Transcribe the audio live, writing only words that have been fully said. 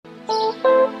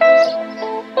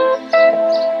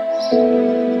Hi,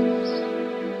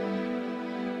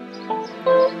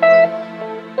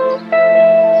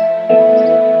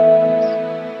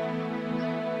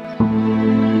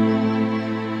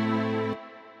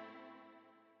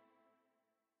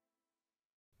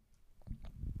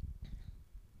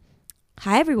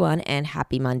 everyone, and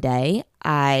happy Monday.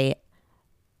 I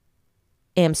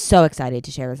am so excited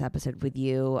to share this episode with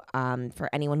you. For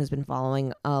anyone who's been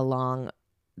following along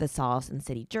the Solace in the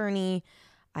City journey,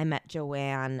 I met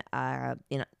Joanne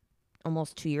in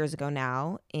almost 2 years ago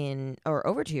now, or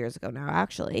over 2 years ago now,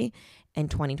 actually. In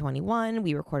 2021,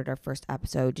 we recorded our first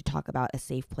episode to talk about a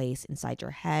safe place inside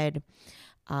your head,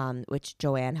 which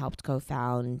Joanne helped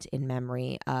co-found in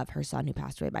memory of her son who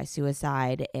passed away by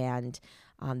suicide. And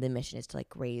the mission is to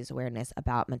raise awareness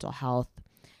about mental health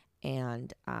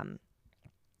and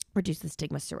reduce the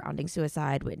stigma surrounding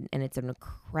suicide. And it's an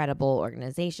incredible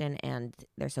organization, and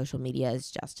their social media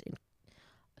is just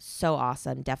so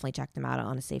awesome. Definitely check them out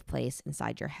on A Safe Place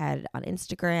Inside Your Head on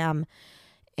Instagram.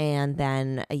 And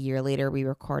then a year later, we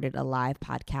recorded a live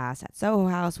podcast at Soho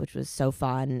House, which was so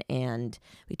fun. And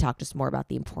we talked just more about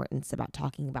the importance about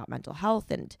talking about mental health.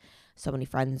 And so many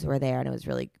friends were there, and it was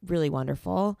really, really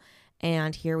wonderful.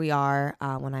 And here we are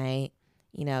when I,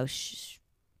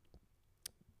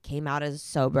 came out as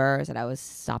sober, said I was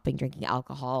stopping drinking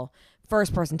alcohol.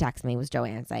 First person texted me was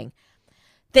Joanne saying,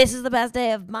 "This is the best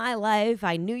day of my life.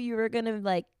 I knew you were going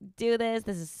to do this.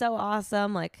 This is so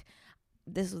awesome.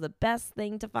 This was the best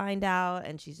thing to find out."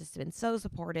 And she's just been so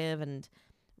supportive. And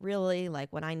really,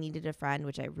 when I needed a friend,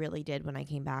 which I really did when I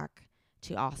came back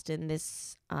to Austin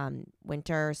this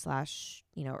winter /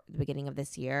 the beginning of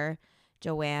this year,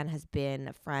 Joanne has been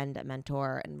a friend, a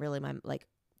mentor, and really my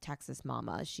Texas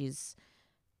mama. She's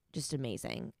just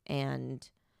amazing. And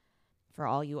for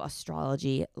all you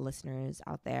astrology listeners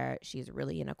out there, she's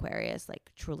really an Aquarius,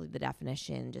 truly the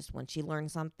definition. Just when she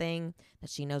learns something that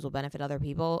she knows will benefit other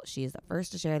people, she is the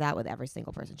first to share that with every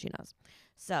single person she knows.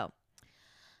 So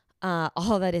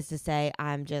all that is to say,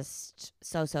 I'm just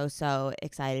so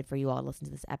excited for you all to listen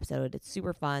to this episode. It's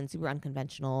super fun, super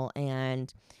unconventional,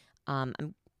 and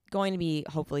I'm going to be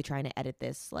hopefully trying to edit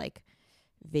this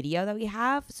video that we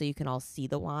have so you can all see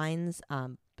the wines.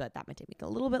 But that might take me a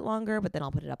little bit longer, but then I'll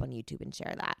put it up on YouTube and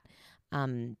share that.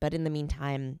 But in the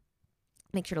meantime,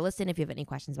 make sure to listen. If you have any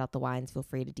questions about the wines, feel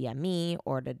free to DM me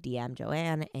or to DM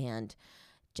Joanne and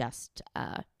just,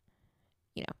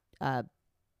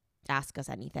 ask us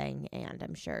anything. And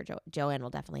I'm sure Joanne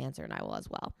will definitely answer, and I will as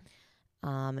well.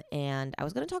 And I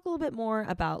was going to talk a little bit more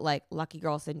about lucky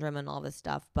girl syndrome and all this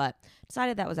stuff, but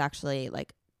decided that was actually I'm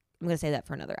going to say that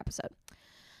for another episode.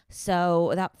 So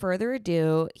without further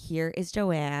ado, here is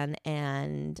Joanne,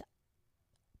 and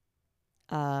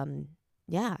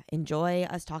enjoy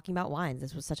us talking about wines.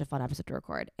 This was such a fun episode to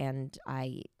record, and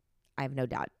I have no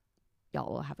doubt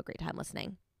y'all will have a great time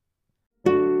listening.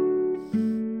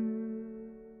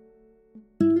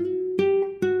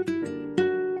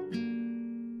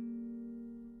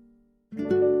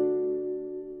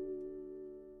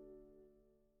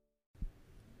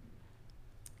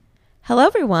 Hello,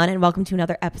 everyone, and welcome to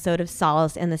another episode of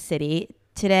Solace in the City.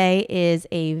 Today is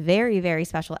a very, very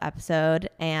special episode,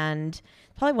 and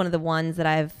probably one of the ones that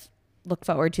I've looked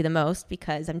forward to the most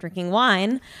because I'm drinking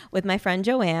wine with my friend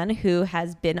Joanne, who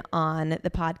has been on the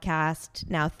podcast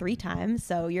now 3 times.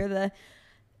 So you're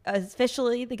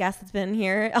officially the guest that's been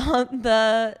here on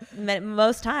the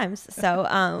most times. So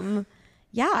I'm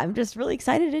just really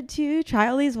excited to try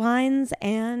all these wines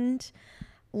and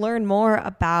learn more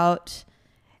about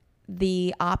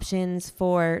the options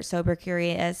for sober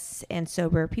curious and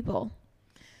sober people.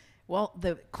 Well,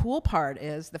 the cool part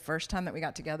is the first time that we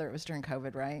got together, it was during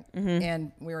COVID, right? Mm-hmm.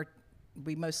 And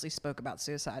we mostly spoke about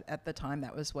suicide at the time.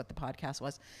 That was what the podcast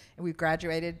was. And we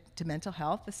graduated to mental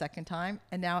health the second time.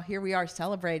 And now here we are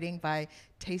celebrating by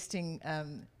tasting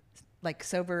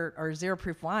sober or zero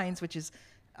proof wines, which is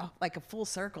like a full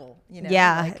circle,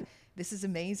 Yeah. This is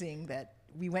amazing that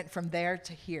we went from there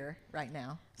to here right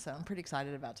now. So I'm pretty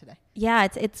excited about today. Yeah,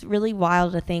 it's really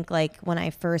wild to think when I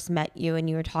first met you and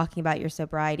you were talking about your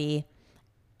sobriety,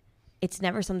 it's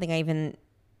never something I even,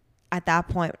 at that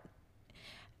point,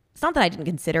 it's not that I didn't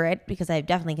consider it, because I've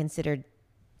definitely considered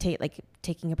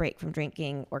taking a break from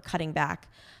drinking or cutting back,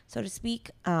 so to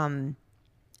speak. But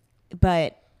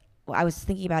I was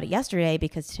thinking about it yesterday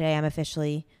because today I'm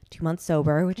officially 2 months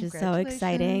sober, which is so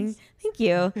exciting. Thank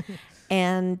you.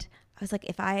 And I was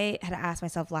if I had asked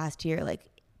myself last year,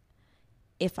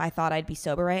 if I thought I'd be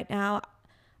sober right now,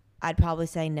 I'd probably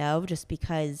say no, just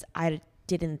because I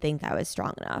didn't think I was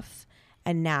strong enough.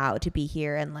 And now to be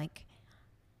here and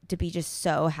to be just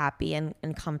so happy and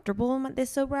comfortable in this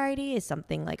sobriety is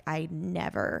something I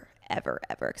never,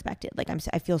 ever expected. Like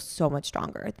I feel so much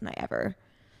stronger than I ever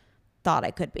thought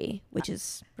I could be, which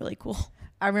is really cool.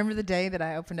 I remember the day that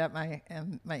I opened up my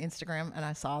Instagram and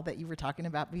I saw that you were talking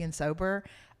about being sober.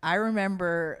 I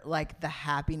remember like the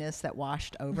happiness that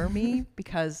washed over me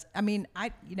because I mean,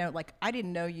 I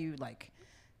didn't know you like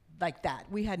that.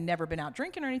 We had never been out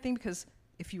drinking or anything because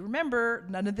if you remember,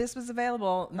 none of this was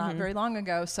available not very long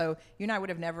ago. So you and I would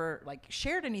have never like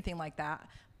shared anything like that.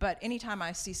 But anytime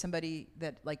I see somebody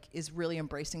that like is really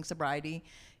embracing sobriety,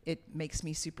 it makes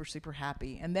me super, super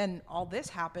happy. And then all this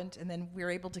happened, and then we were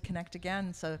able to connect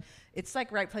again. So it's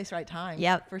like right place, right time.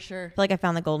 Yep. For sure. I feel like I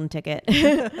found the golden ticket.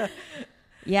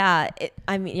 Yeah.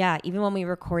 Even when we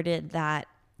recorded that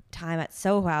time at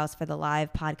Soho House for the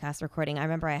live podcast recording, I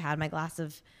remember I had my glass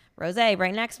of rosé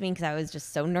right next to me because I was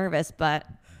just so nervous. But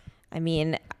I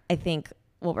mean, I think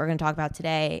what we're going to talk about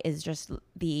today is just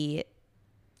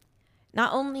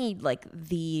not only like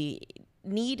the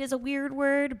need is a weird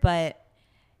word, but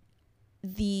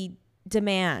the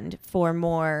demand for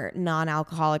more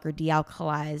non-alcoholic or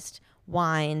de-alcoholized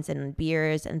wines and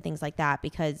beers and things like that.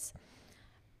 Because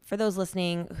for those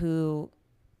listening who,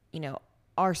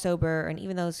 are sober, and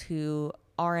even those who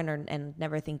aren't and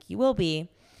never think you will be,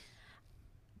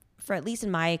 for at least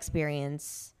in my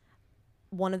experience,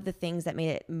 one of the things that made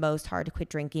it most hard to quit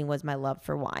drinking was my love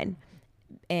for wine.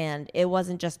 And it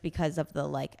wasn't just because of the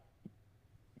like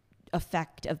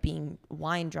effect of being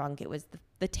wine drunk. It was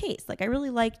the taste. Like I really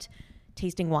liked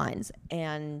tasting wines,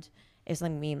 and it was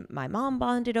something me and my mom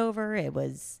bonded over. It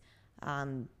was,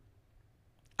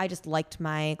 I just liked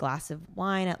my glass of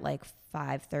wine at like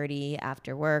 5:30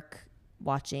 after work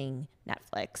watching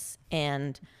Netflix.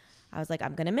 And I was like,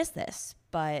 I'm going to miss this,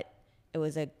 but it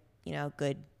was a,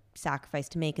 good sacrifice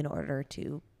to make in order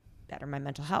to better my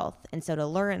mental health. And so to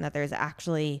learn that there's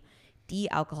actually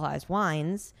de-alcoholized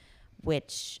wines,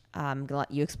 which I'm gonna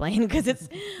let you explain because it's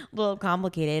a little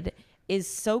complicated, is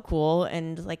so cool.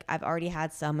 And like I've already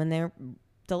had some and they're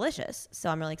delicious. So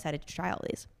I'm really excited to try all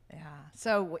these. Yeah.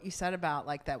 So what you said about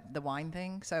like the wine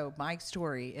thing. So my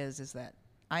story is that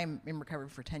I'm in recovery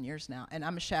for 10 years now, and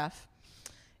I'm a chef,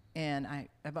 and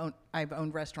I've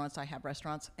owned restaurants. I have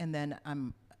restaurants, and then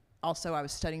I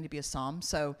was studying to be a somm.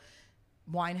 So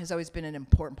wine has always been an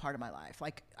important part of my life.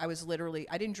 Like I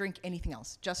didn't drink anything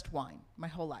else, just wine my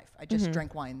whole life. I just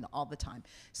drank wine all the time.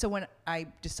 So when I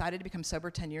decided to become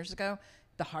sober 10 years ago,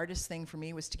 the hardest thing for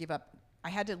me was to give up. I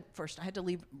had to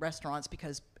leave restaurants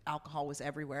because alcohol was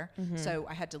everywhere. So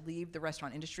I had to leave the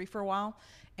restaurant industry for a while.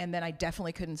 And then I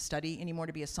definitely couldn't study anymore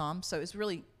to be a somm. So it was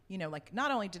really, like not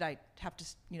only did I have to,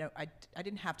 I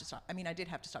didn't have to stop. I mean, I did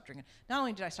have to stop drinking. Not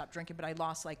only did I stop drinking, but I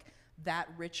lost like that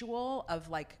ritual of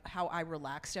like how I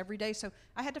relaxed every day. So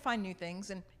I had to find new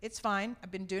things, and it's fine.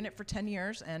 I've been doing it for 10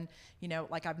 years. And,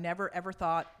 like I've never ever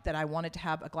thought that I wanted to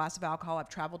have a glass of alcohol. I've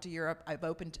traveled to Europe. I've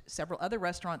opened several other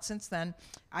restaurants since then.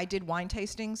 I did wine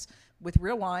tastings with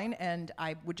real wine, and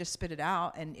I would just spit it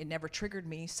out, and it never triggered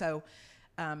me. So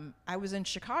I was in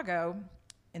Chicago,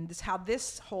 and this how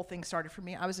this whole thing started for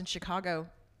me. I was in Chicago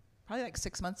probably like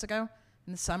 6 months ago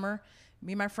in the summer.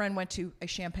 Me and my friend went to a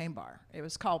champagne bar.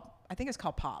 I think it's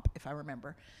called Pop, if I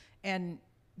remember. And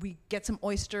we get some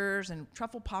oysters and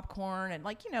truffle popcorn and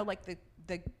like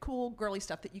the cool girly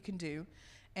stuff that you can do.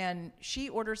 And she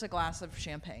orders a glass of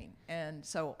champagne. And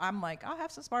so I'm like, I'll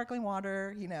have some sparkling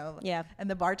water, Yeah. And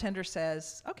the bartender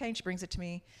says, okay, and she brings it to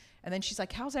me. And then she's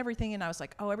like, how's everything? And I was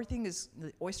like, everything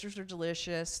the oysters are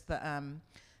delicious.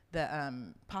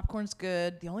 The popcorn's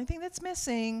good. The only thing that's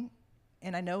missing,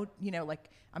 and I know,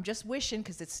 I'm just wishing,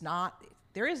 because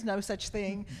there is no such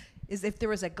thing, is if there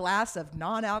was a glass of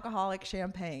non-alcoholic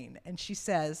champagne. And she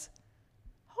says,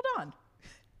 hold on.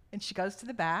 And she goes to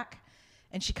the back,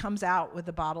 and she comes out with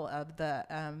a bottle of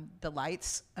the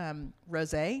Lights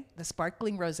rosé, the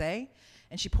sparkling rosé,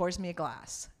 and she pours me a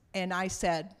glass. And I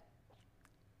said,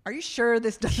 are you sure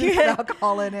this doesn't have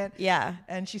alcohol in it? Yeah.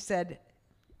 And she said,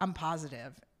 I'm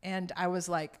positive. And I was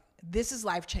like, this is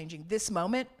life-changing. This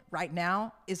moment right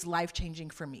now is life-changing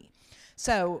for me.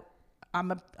 So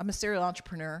I'm a serial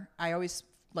entrepreneur. I always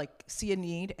see a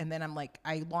need, and then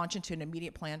I launch into an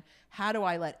immediate plan. How do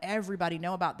I let everybody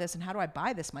know about this, and how do I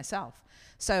buy this myself?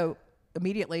 So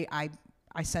immediately I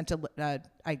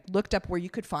looked up where you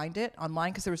could find it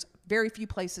online, because there was very few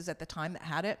places at the time that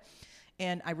had it.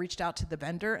 And I reached out to the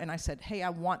vendor, and I said, hey, I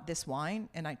want this wine.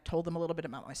 And I told them a little bit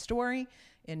about my story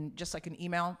in just like an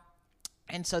email.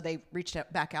 And so they reached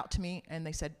back out to me, and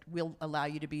they said, we'll allow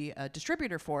you to be a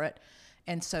distributor for it.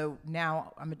 And so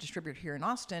now I'm a distributor here in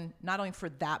Austin, not only for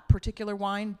that particular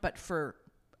wine, but for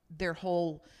their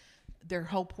whole their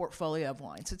whole portfolio of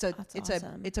wines.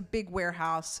 Awesome. It's a big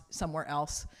warehouse somewhere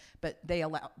else, but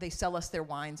they sell us their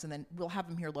wines, and then we'll have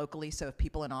them here locally. So if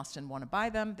people in Austin want to buy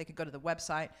them, they can go to the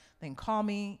website. They can call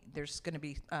me. There's going to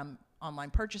be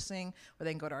online purchasing, or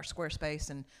they can go to our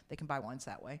Squarespace and they can buy wines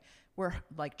that way. We're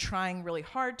like trying really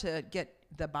hard to get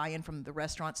the buy-in from the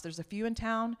restaurants. There's a few in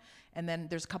town, and then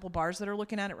there's a couple bars that are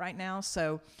looking at it right now.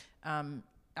 So I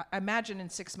imagine in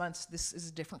 6 months this is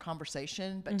a different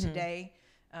conversation, but today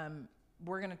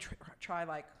we're going to try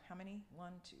like how many?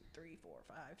 1, 2, 3, 4,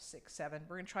 5, 6, 7.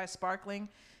 We're going to try a sparkling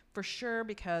for sure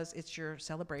because it's your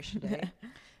celebration day.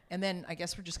 And then I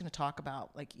guess we're just going to talk about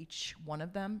like each one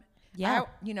of them. Yeah.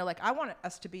 I want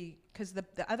us to be, because the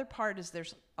other part is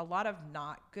there's a lot of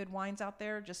not good wines out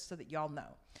there, just so that y'all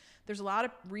know. There's a lot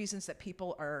of reasons that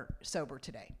people are sober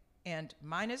today. And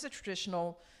mine is a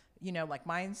traditional,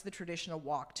 mine's the traditional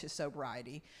walk to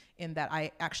sobriety, in that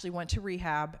I actually went to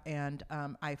rehab and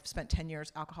I've spent 10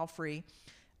 years alcohol free.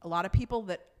 A lot of people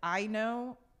that I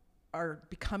know are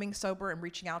becoming sober and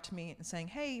reaching out to me and saying,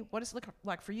 hey, what does it look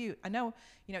like for you? I know,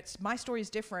 it's my story is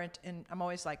different, and I'm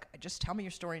always like, just tell me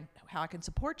your story and how I can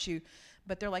support you.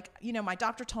 But they're like, my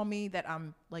doctor told me that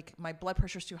I'm like, my blood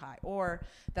pressure's too high, or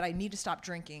that I need to stop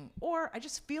drinking, or I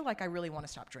just feel like I really want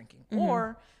to stop drinking.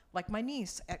 Or like my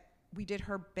niece, we did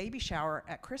her baby shower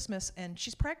at Christmas, and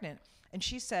she's pregnant, and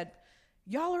she said,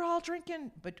 y'all are all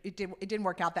drinking, but it didn't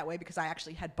work out that way, because I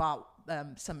actually had bought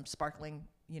some sparkling,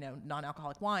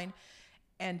 non-alcoholic wine,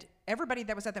 and everybody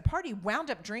that was at the party wound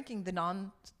up drinking the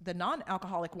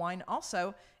non-alcoholic wine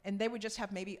also, and they would just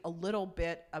have maybe a little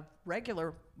bit of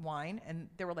regular wine, and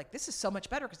they were like, this is so much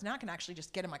better, because now I can actually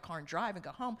just get in my car and drive and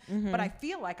go home. But I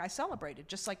feel like I celebrated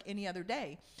just like any other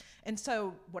day. And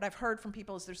so what I've heard from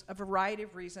people is there's a variety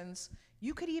of reasons.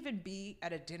 You could even be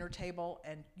at a dinner table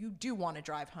and you do want to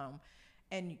drive home,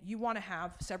 and you want to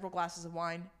have several glasses of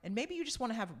wine, and maybe you just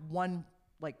want to have one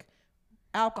like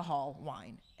alcohol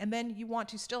wine, and then you want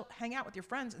to still hang out with your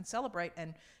friends and celebrate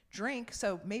and drink.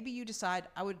 So maybe you decide,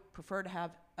 I would prefer to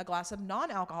have a glass of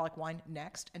non-alcoholic wine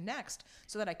next,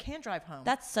 so that I can drive home.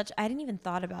 I didn't even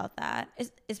thought about that,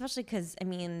 especially because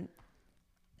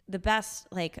the best,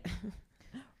 like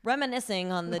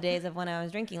reminiscing on the days of when I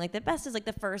was drinking, like the best is like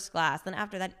the first glass. Then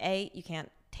after that, A, you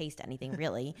can't taste anything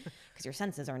really because your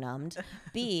senses are numbed.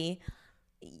 B,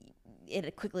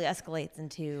 it quickly escalates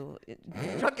into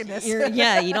drunkenness.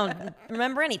 You don't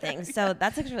remember anything. So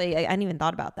that's actually, I hadn't even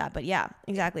thought about that. But yeah,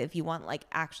 exactly. If you want like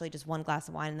actually just one glass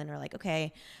of wine, and then you're like,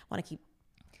 okay, I want to keep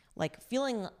like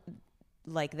feeling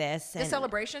like this. The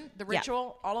celebration, the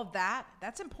ritual, all of that,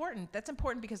 that's important. That's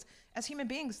important because as human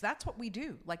beings, that's what we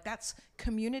do. Like that's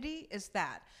community is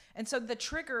that. And so the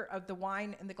trigger of the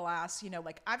wine in the glass,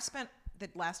 like I've spent the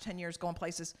last 10 years going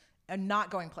places and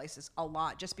not going places a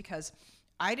lot, just because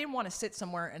I didn't want to sit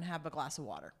somewhere and have a glass of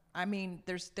water. I mean,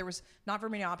 there was not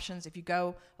very many options. If you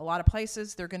go a lot of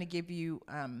places, they're going to give you,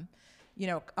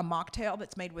 a mocktail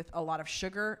that's made with a lot of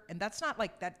sugar. And that's not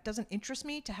like, that doesn't interest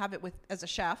me to have it with, as a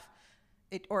chef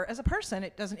or as a person,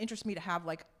 it doesn't interest me to have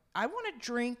like, I want to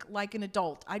drink like an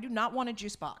adult. I do not want a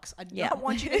juice box. I do not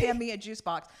want you to hand me a juice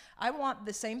box. I want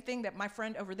the same thing that my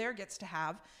friend over there gets to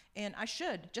have. And I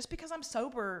should. Just because I'm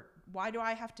sober, why do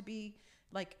I have to be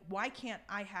like, why can't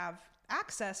I have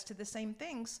access to the same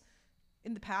things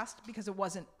in the past because it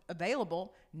wasn't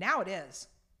available? Now it is.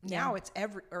 Now it's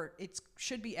it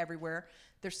should be everywhere.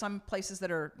 There's some places that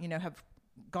are, have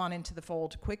gone into the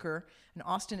fold quicker, and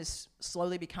Austin is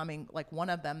slowly becoming like one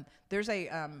of them. There's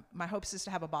my hopes is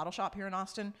to have a bottle shop here in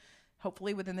Austin,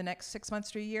 hopefully within the next 6 months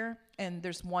to a year. And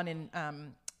there's one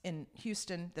in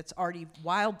Houston that's already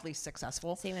wildly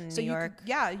successful. Same in New York.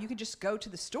 You can just go to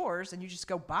the stores and you just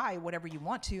go buy whatever you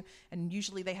want to, and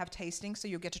usually they have tasting, so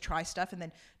you'll get to try stuff, and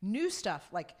then new stuff.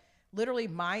 Like literally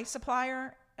my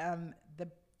supplier,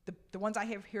 the ones I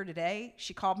have here today,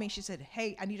 she called me, she said,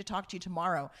 hey, I need to talk to you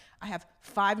tomorrow. I have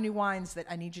 5 new wines that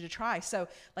I need you to try. So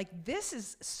like this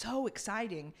is so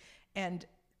exciting, and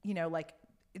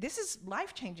this is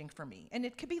life-changing for me, and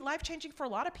it could be life-changing for a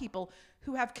lot of people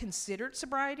who have considered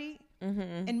sobriety,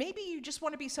 and maybe you just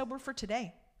want to be sober for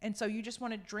today, and so you just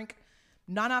want to drink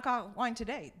non-alcoholic wine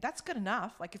today. That's good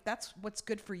enough. Like if that's what's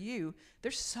good for you,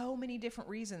 there's so many different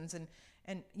reasons,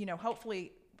 and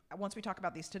hopefully once we talk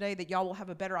about these today, that y'all will have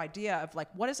a better idea of like,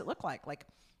 what does it look like? Like,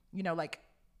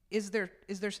 is there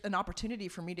an opportunity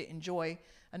for me to enjoy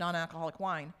a non-alcoholic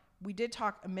wine? We did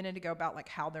talk a minute ago about like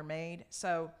how they're made.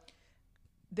 So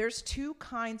there's 2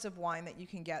 kinds of wine that you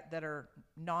can get that are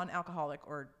non-alcoholic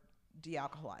or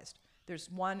de-alcoholized. There's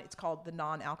one, it's called the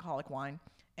non-alcoholic wine,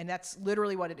 And that's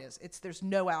literally what it is. There's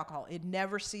no alcohol. It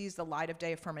never sees the light of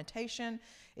day of fermentation.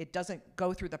 It doesn't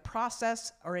go through the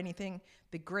process or anything.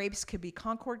 The grapes could be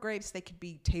Concord grapes. They could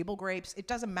be table grapes. It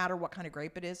doesn't matter what kind of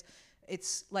grape it is.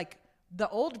 It's like the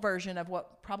old version of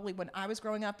what probably when I was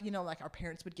growing up, like our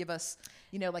parents would give us,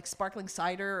 like sparkling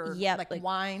cider or like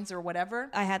wines or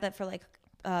whatever. I had that for like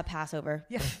Passover.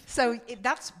 Yeah. So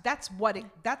that's what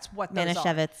those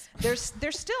are.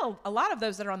 There's still a lot of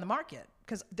those that are on the market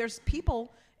because there's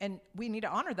people, and we need to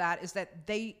honor that, is that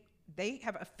they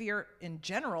have a fear in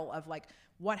general of like,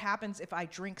 what happens if I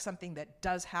drink something that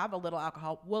does have a little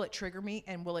alcohol? Will it trigger me?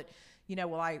 And will it,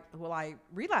 will I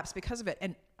relapse because of it?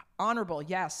 And honorable,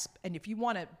 yes. And if you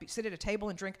want to sit at a table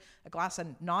and drink a glass of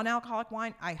non-alcoholic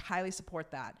wine, I highly support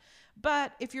that.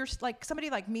 But if you're like somebody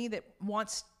like me that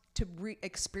wants to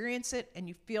experience it and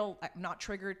you feel I'm not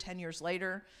triggered 10 years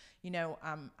later,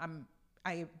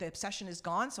 the obsession is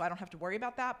gone, so I don't have to worry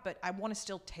about that. But I want to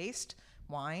still taste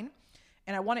wine.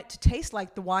 And I want it to taste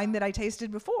like the wine that I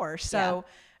tasted before. So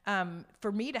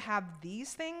for me to have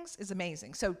these things is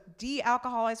amazing. So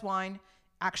de-alcoholized wine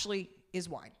actually is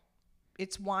wine.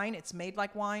 It's wine. It's made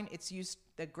like wine. It's used.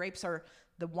 The grapes are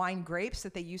the wine grapes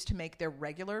that they use to make their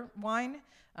regular wine.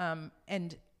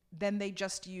 And then they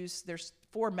just use, there's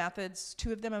 4 methods.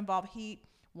 2 of them involve heat.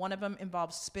 1 of them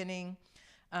involves spinning.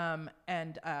 I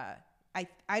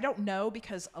don't know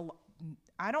because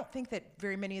I don't think that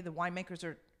very many of the winemakers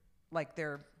are like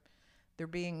they're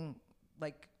being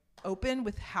like open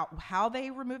with how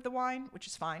they remove the wine, which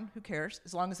is fine. Who cares?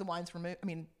 As long as the wine's removed. I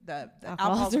mean, the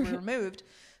alcohol's removed.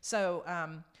 So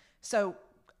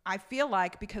I feel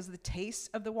like because of the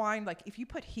taste of the wine, like if you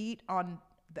put heat on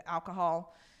the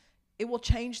alcohol, it will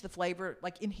change the flavor.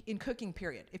 Like in cooking,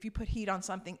 period. If you put heat on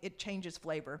something, it changes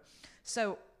flavor.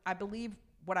 So I believe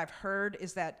what I've heard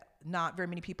is that not very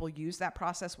many people use that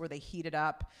process where they heat it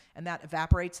up and that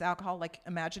evaporates the alcohol. Like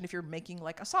imagine if you're making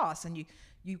like a sauce and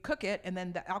you cook it and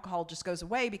then the alcohol just goes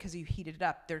away because you heated it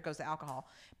up. There goes the alcohol.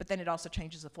 But then it also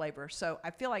changes the flavor. So I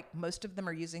feel like most of them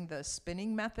are using the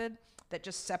spinning method that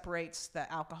just separates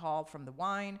the alcohol from the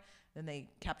wine. Then they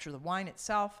capture the wine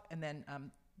itself, and then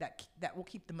that will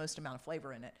keep the most amount of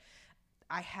flavor in it.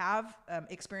 I have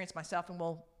experienced myself, and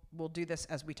we'll do this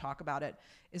as we talk about it,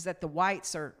 is that the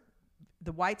whites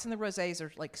and the rosés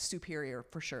are like superior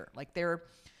for sure. Like they're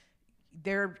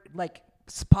like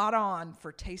spot on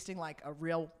for tasting like a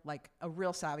real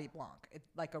Sauvignon Blanc,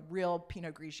 like a real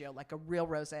Pinot Grigio, like a real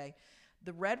rosé.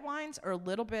 The red wines are a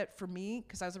little bit, for me,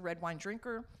 because I was a red wine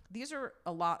drinker, these are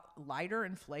a lot lighter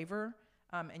in flavor.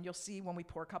 And you'll see when we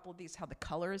pour a couple of these how the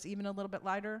color is even a little bit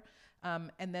lighter.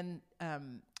 And then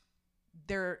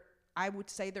I would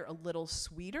say they're a little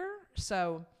sweeter.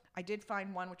 So I did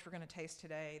find one which we're going to taste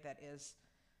today that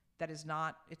is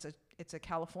not, it's a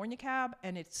California cab,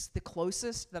 and it's the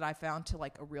closest that I found to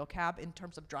like a real cab in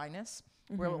terms of dryness,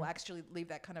 where it will actually leave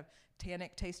that kind of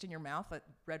tannic taste in your mouth that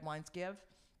red wines give.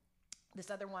 This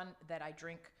other one that I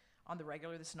drink on the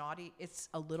regular, this Naughty, it's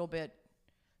a little bit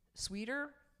sweeter,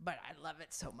 but I love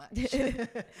it so much.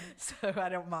 So I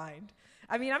don't mind.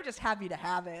 I mean, I'm just happy to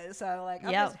have it. So like,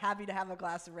 I'm just happy to have a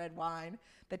glass of red wine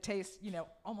that tastes,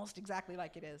 almost exactly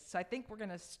like it is. So I think we're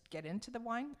going to get into the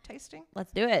wine tasting.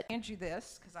 Let's do it. Hand you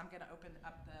this because I'm going to open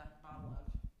up the bottle of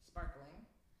sparkling,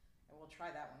 and we'll try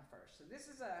that one first. So this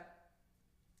is a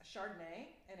Chardonnay,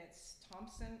 and it's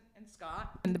Thompson and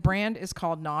Scott. And the brand is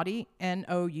called Noughty,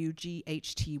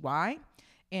 Noughty.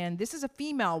 And this is a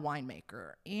female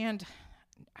winemaker. And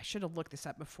I should have looked this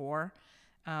up before.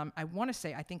 I want to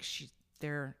say, I think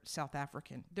they're South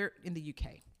African. They're in the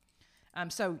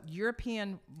UK. So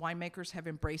European winemakers have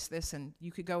embraced this, and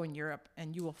you could go in Europe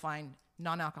and you will find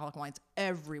non-alcoholic wines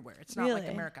everywhere. It's not like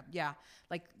America. Yeah,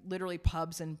 like literally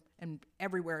pubs and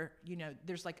everywhere,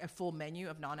 there's like a full menu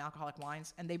of non-alcoholic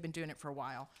wines, and they've been doing it for a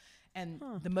while. And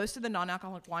the most of the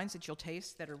non-alcoholic wines that you'll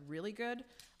taste that are really good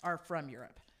are from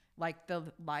Europe. Like the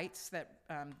Lights, that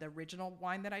the original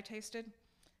wine that I tasted,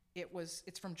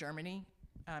 it's from Germany.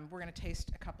 We're going to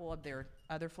taste a couple of their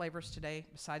other flavors today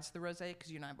besides the rosé,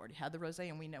 because you and I have already had the rosé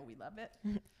and we know we love it.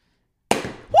 Woo!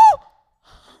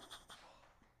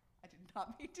 I did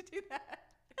not mean to do that.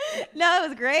 No, it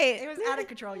was great. It was out of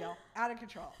control, y'all. Out of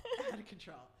control.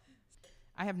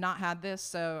 I have not had this,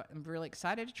 so I'm really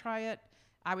excited to try it.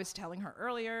 I was telling her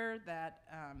earlier that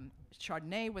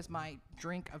Chardonnay was my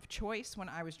drink of choice when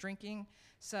I was drinking.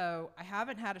 So I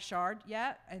haven't had a Chard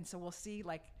yet, and so we'll see.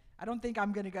 Like, I don't think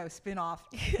I'm going to go spin off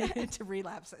to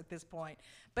relapse at this point.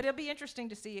 But it'll be interesting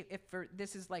to see if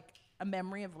this is like a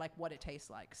memory of like what it tastes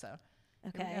like. So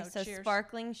okay, so cheers.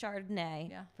 Sparkling Chardonnay.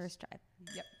 Yeah. First try.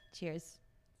 Yep. Cheers.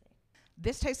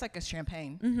 This tastes like a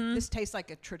champagne. This tastes like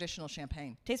a traditional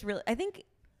champagne. Tastes really. I think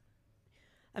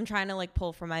I'm trying to like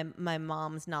pull from my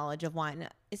mom's knowledge of wine.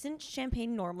 Isn't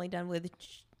champagne normally done with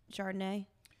Chardonnay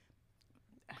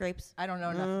grapes? I don't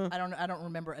know enough. I don't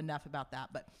remember enough about that.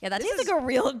 But Yeah, that tastes like a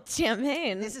real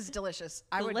champagne. This is delicious.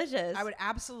 Delicious. I would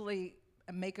absolutely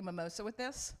make a mimosa with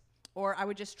this, or I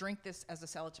would just drink this as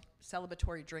a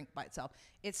celebratory drink by itself.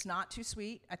 It's not too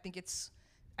sweet. I think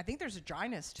there's a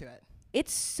dryness to it.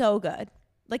 It's so good.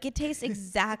 Like it tastes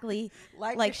exactly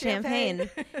like champagne.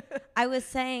 I was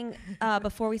saying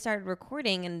before we started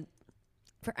recording, and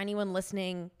for anyone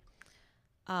listening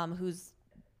who's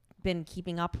been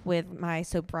keeping up with my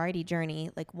sobriety journey,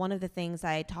 like one of the things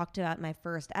I talked about in my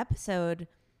first episode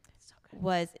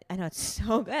was, I know it's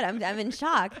so good. I'm in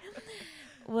shock.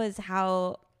 Was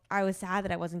how I was sad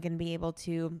that I wasn't going to be able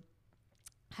to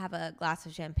have a glass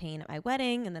of champagne at my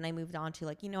wedding, and then I moved on to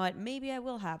like, you know what, maybe I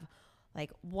will have like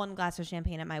one glass of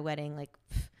champagne at my wedding. Like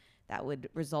that would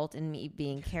result in me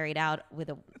being carried out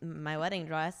with my wedding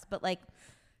dress, but like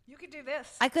you could do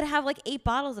this. I could have like 8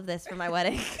 bottles of this for my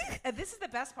wedding. And this is the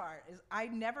best part is I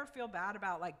never feel bad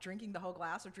about like drinking the whole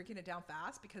glass or drinking it down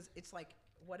fast, because it's like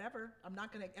whatever. I'm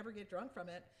not going to ever get drunk from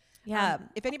it. Yeah.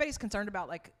 If anybody's concerned about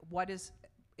like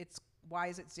why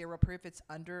is it 0 proof? It's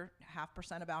under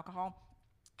 0.5% of alcohol.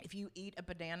 If you eat a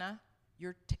banana,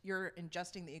 you're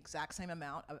ingesting the exact same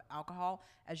amount of alcohol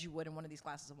as you would in one of these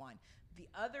glasses of wine. The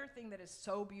other thing that is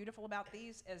so beautiful about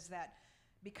these is that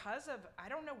because of, I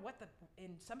don't know what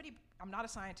I'm not a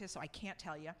scientist, so I can't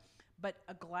tell you, but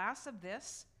a glass of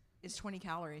this is 20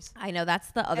 calories. I know, that's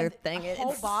the other And thing. A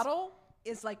whole bottle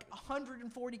is like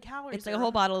 140 calories. It's like a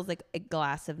whole bottle is like a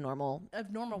glass of normal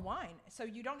wine. So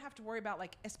you don't have to worry about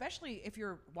like, especially if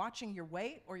you're watching your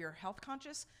weight or you're health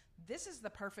conscious, this is the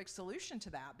perfect solution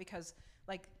to that, because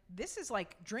like this is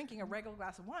like drinking a regular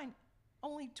glass of wine,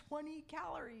 only 20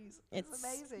 calories. It's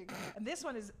amazing. And this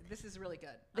is really good.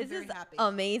 I'm very happy.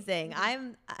 Amazing.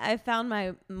 I found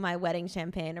my wedding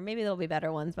champagne, or maybe there'll be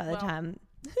better ones by the time.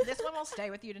 This one will stay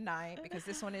with you tonight because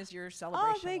this one is your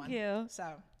celebration. Oh, thank you.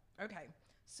 So, okay.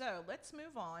 So let's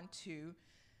move on to,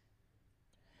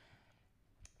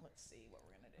 let's see what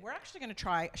we're going to do. We're actually going to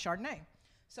try a Chardonnay.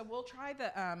 So we'll try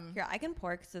the... Here, I can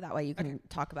pour so that way you can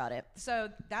talk about it. So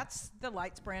that's the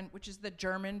Leitz brand, which is the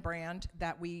German brand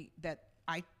that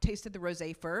I tasted the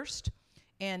rosé first.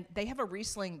 And they have a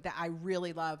Riesling that I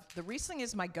really love. The Riesling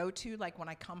is my go-to, like when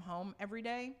I come home every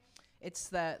day. It's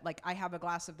I have a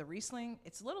glass of the Riesling.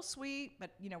 It's a little sweet,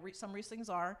 but you know, some Rieslings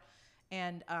are.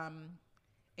 And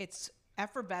it's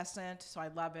effervescent, so I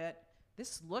love it.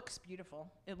 This looks beautiful.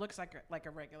 It looks like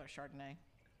a regular Chardonnay.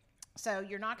 So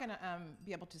you're not going to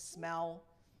be able to smell,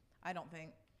 I don't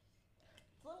think.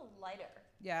 It's a little lighter.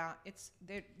 Yeah,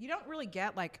 you don't really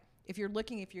get like, if you're like,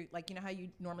 you know how you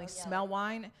normally smell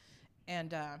wine?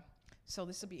 And so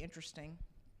this will be interesting.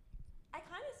 I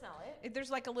kind of smell it. There's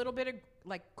like a little bit of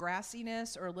like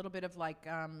grassiness, or a little bit of like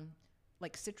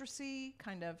citrusy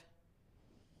kind of.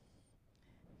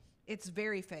 It's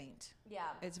very faint. Yeah.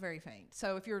 It's very faint.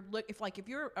 So if you're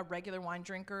a regular wine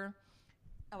drinker.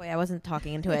 Oh wait, I wasn't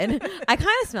talking into it. I kind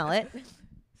of smell it.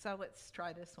 So let's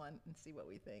try this one and see what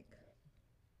we think.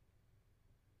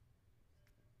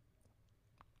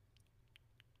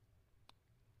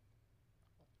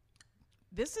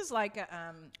 This is like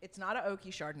it's not an oaky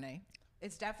Chardonnay.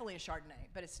 It's definitely a Chardonnay,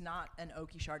 but it's not an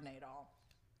oaky Chardonnay at all.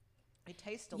 It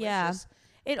tastes delicious. Yeah.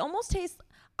 It almost tastes,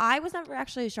 I was never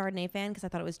actually a Chardonnay fan because I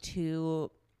thought it was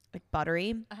too like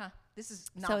buttery. Uh-huh. This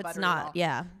is not so buttery it's not, at all.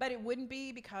 yeah. But it wouldn't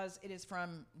be because it is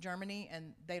from Germany,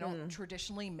 and they don't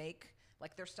traditionally make,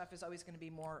 like their stuff is always going to be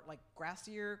more like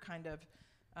grassier kind of.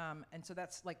 And so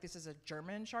that's like, this is a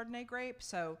German Chardonnay grape.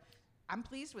 So I'm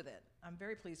pleased with it. I'm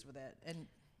very pleased with it. And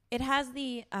it has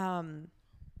the, I'm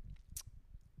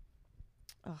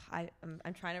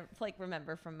trying to like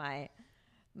remember from my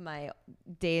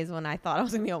days when I thought I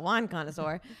was gonna be a wine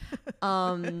connoisseur.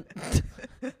 And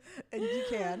you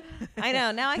can. I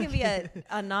know, now I can be a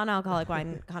non-alcoholic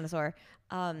wine connoisseur.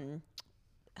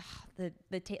 The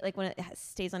like when it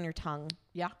stays on your tongue.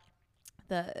 Yeah.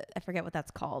 I forget what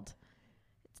that's called.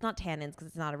 It's not tannins because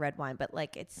it's not a red wine, but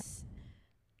like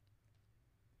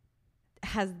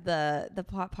has the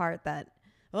part that,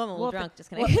 I'm a little drunk. Just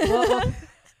kidding.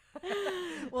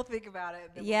 We'll think about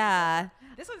it. Yeah.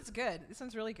 This one's good. This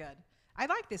one's really good. I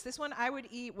like this. This one I would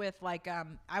eat with I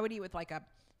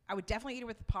would definitely eat it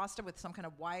with pasta with some kind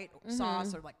of white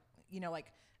sauce, or like, you know, like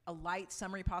a light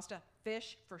summery pasta.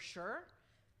 Fish for sure.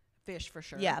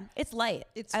 Yeah. It's light.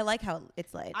 I like how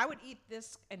it's light. I would eat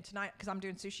this, and tonight, because I'm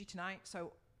doing sushi tonight,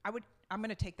 so I I'm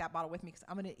gonna take that bottle with me because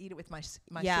I'm gonna eat it with my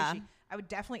Yeah. sushi. I would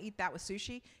definitely eat that with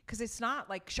sushi because it's not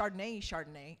like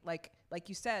Chardonnay. Like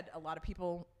you said, a lot of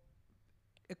people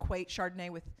equate Chardonnay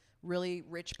with really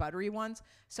rich buttery ones.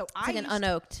 So It's like an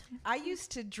unoaked. I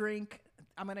used to drink.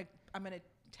 I'm gonna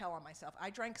tell on myself. I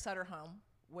drank Sutter Home,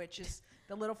 which is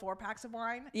the little 4-packs of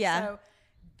wine. Yeah. So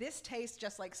this tastes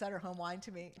just like Sutter Home wine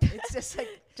to me. It's just like,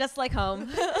 Just like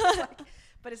home.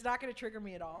 but it's not going to trigger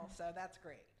me at all. So that's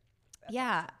great. That's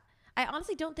Yeah. I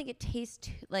honestly don't think it tastes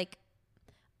like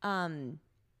I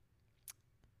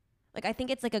think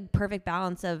it's like a perfect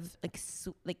balance of like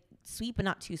sweet but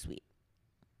not too sweet.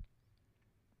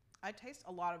 I taste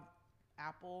a lot of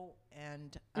apple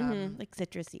and Like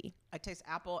citrusy. I taste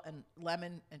apple and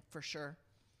lemon, and for sure,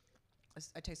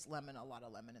 I taste lemon. A lot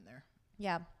of lemon in there.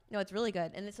 Yeah. No, it's really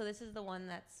good. And so this is the one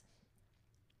that's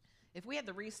If we had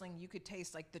the Riesling, you could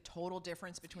taste like the total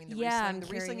difference between the Yeah, Riesling. I'm The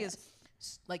Riesling curious.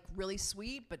 is like really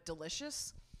sweet but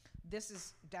delicious. This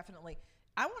is definitely.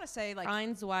 I want to say like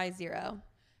Rhein's Y0.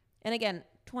 And again,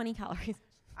 20 calories.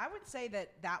 I would say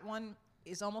that one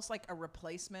is almost like a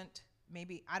replacement.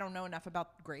 Maybe I don't know enough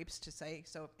about grapes to say.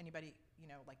 So if anybody,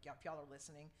 like if y'all are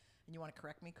listening and you want to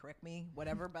correct me,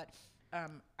 whatever. But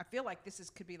I feel like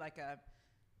could be like a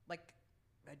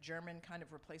German kind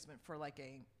of replacement for like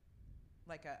a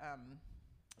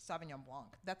Sauvignon Blanc.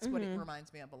 That's what it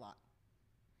reminds me of a lot.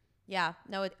 Yeah.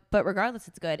 No, but regardless,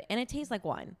 it's good. And it tastes like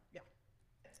wine. Yeah,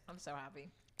 I'm so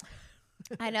happy.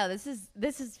 I know. This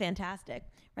is fantastic.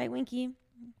 Right, Winky?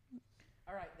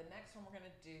 All right, the next one we're gonna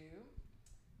do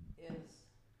is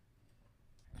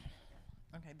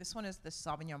this one is the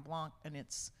Sauvignon Blanc, and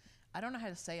I don't know how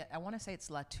to say it. I want to say it's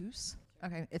Latouche.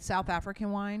 Okay, it's South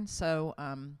African wine, so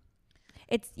And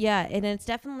it's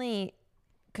definitely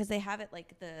because they have it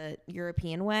like the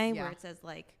European way Yeah. where it says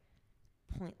like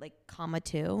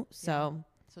 .2. So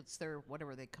so it's their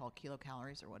whatever they call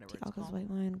kilocalories or whatever it's alcohol's called. white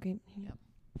wine, grape. Yep.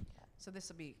 So this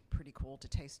will be pretty cool to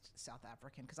taste South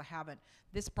African because I haven't.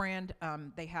 This brand,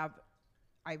 they have,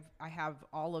 I have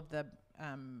all of the,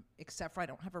 except for I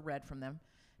don't have a red from them,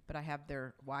 but I have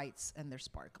their whites and their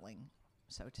sparkling.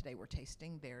 So today we're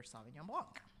tasting their Sauvignon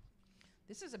Blanc.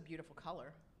 This is a beautiful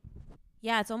color.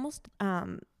 Yeah, it's almost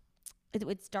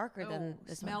it's darker than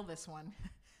this smell one. this one.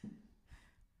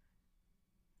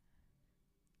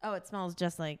 Oh, it smells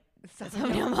just like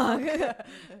Sauvignon Sauvignon Blanc.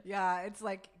 Yeah, it's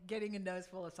like getting a nose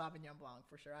full of Sauvignon Blanc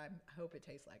for sure. I hope it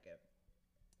tastes like it.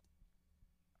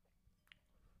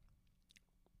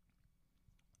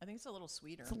 I think it's a little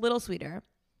sweeter. It's a little sweeter,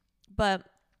 but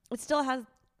it still has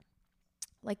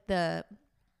like the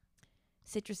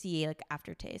citrusy like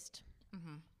aftertaste.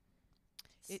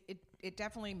 It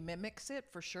definitely mimics it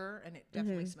for sure, and it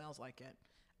definitely smells like it.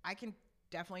 I can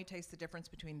definitely taste the difference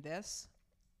between this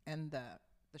and the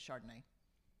Chardonnay.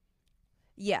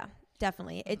 Yeah,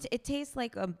 definitely. It tastes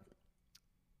like a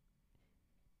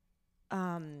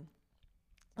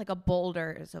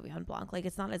bolder Sauvignon Blanc. Like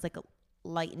it's not as like a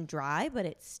light and dry, but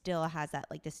it still has that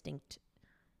like distinct.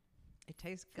 It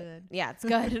tastes good. Yeah, it's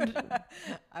good.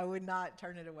 I would not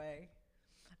turn it away.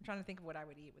 I'm trying to think of what I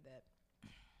would eat with it.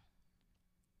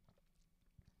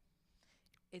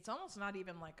 It's almost not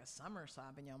even like a summer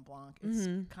Sauvignon Blanc. It's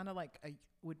kind of like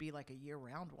would be like a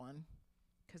year-round one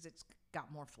because it's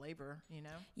got more flavor,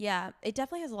 Yeah, it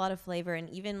definitely has a lot of flavor, and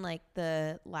even like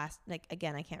the last, like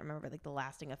again, I can't remember like the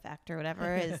lasting effect or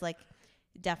whatever is like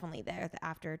definitely there, the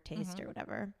aftertaste or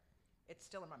whatever. It's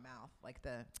still in my mouth, like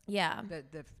the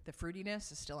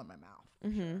fruitiness is still in my mouth. I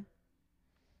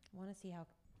want to see how.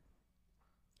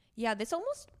 Yeah, this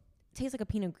almost tastes like a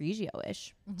Pinot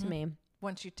Grigio-ish to me.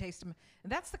 Once you taste them,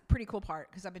 and that's the pretty cool part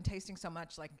because I've been tasting so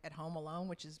much like at home alone,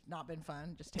 which has not been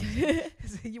fun. Just tasting,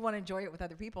 'cause you want to enjoy it with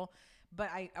other people. But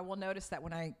I will notice that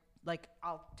when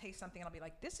I'll taste something and I'll be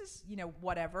like, this is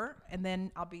whatever, and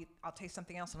then I'll taste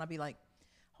something else and I'll be like,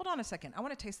 hold on a second, I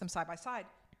want to taste them side by side,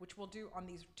 which we'll do on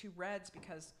these two reds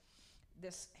because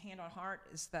this Hand on Heart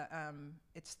is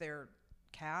it's their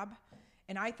cab,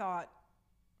 and I thought.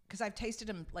 Because I've tasted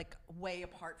them like way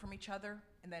apart from each other,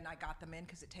 and then I got them in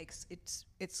because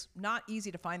it's not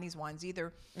easy to find these wines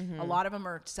either. A lot of them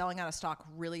are selling out of stock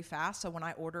really fast. So when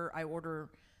I order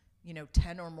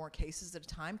 10 or more cases at a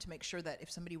time to make sure that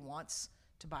if somebody wants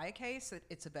to buy a case,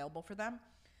 it's available for them.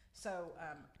 So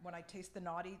when I taste the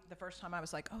Naughty the first time, I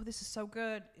was like, oh, this is so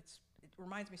good. It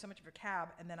reminds me so much of your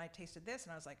cab. And then I tasted this,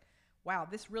 and I was like, wow,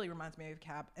 this really reminds me of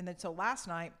cab. And then so last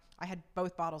night I had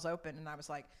both bottles open, and I was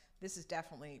like, this is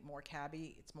definitely more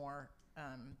cabby. It's more,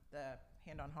 the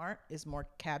Hand on Heart is more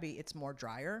cabby. It's more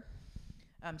drier.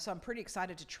 So I'm pretty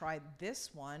excited to try this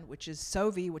one, which is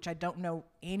Sauvy, which I don't know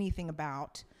anything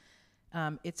about.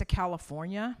 It's a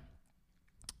California.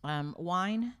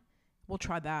 Wine, we'll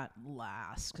try that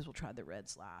last because we'll try the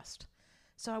reds last.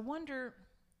 So I wonder,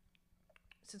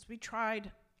 since we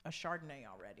tried a Chardonnay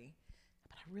already,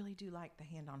 but I really do like the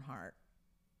Hand on Heart.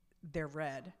 They're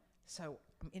red. So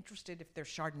I'm interested if they're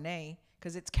Chardonnay,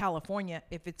 because it's California,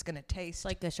 if it's going to taste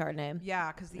like the Chardonnay.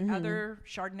 Yeah, because the other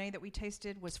Chardonnay that we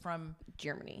tasted was from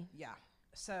Germany. Yeah.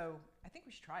 So I think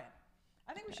we should try it.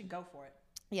 I think we should go for it.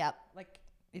 Yep. Like,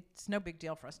 it's no big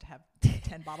deal for us to have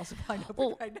 10 bottles of wine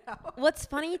open right now. What's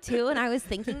funny too, and I was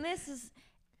thinking this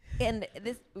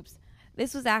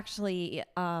was actually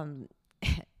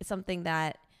something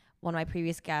that one of my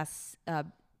previous guests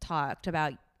talked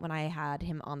about when I had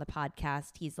him on the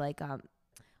podcast. He's like on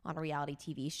a reality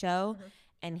TV show,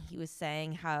 and he was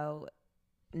saying how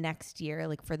next year,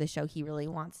 like for the show, he really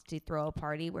wants to throw a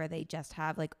party where they just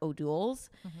have like O'Douls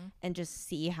and just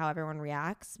see how everyone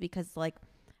reacts, because like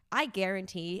I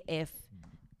guarantee if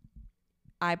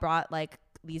I brought like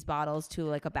these bottles to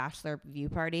like a bachelor view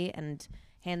party and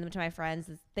hand them to my friends,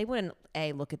 they wouldn't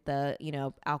look at the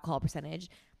alcohol percentage.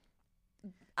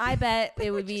 I bet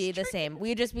it would be the same.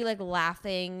 We'd just be like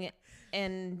laughing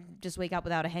and just wake up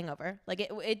without a hangover. Like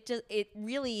it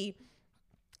really,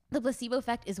 the placebo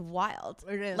effect is wild.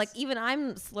 It is. Like even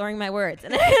I'm slurring my words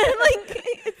and like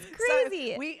it's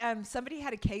crazy. So we somebody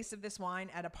had a case of this wine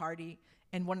at a party,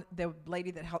 and the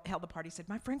lady that held the party said,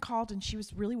 my friend called and she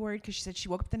was really worried because she said she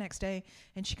woke up the next day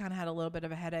and she kind of had a little bit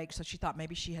of a headache, so she thought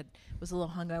maybe she was a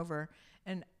little hungover.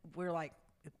 And we're like,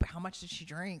 how much did she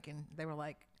drink? And they were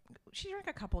like, she drank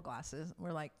a couple of glasses.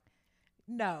 We're like,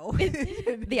 no.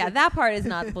 Yeah, that part is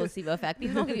not the placebo effect.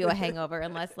 These don't give you a hangover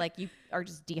unless like you are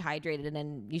just dehydrated,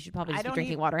 and you should probably just be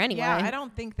drinking water anyway. Yeah, I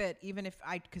don't think that even if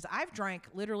because I've drank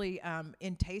literally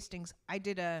in tastings. I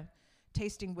did a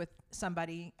tasting with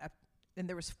somebody, and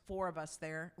there was 4 of us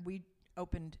there. We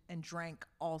opened and drank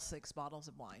all 6 bottles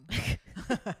of wine.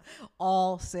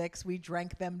 All 6. We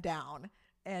drank them down,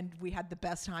 and we had the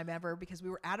best time ever because we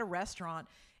were at a restaurant,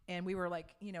 and we were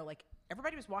like, like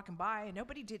everybody was walking by and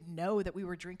nobody didn't know that we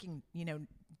were drinking,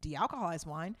 de-alcoholized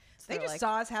wine. So they just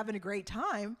saw us having a great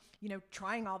time,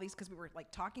 trying all these, because we were like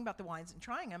talking about the wines and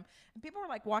trying them, and people were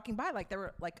like walking by like they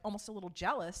were like almost a little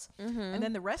jealous. And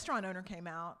then the restaurant owner came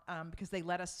out because they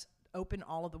let us open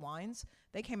all of the wines.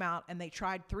 They came out and they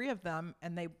tried 3 of them,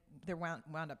 and they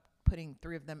wound up putting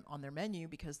 3 of them on their menu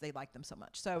because they liked them so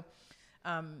much. So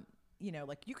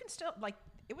like you can still like,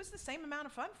 it was the same amount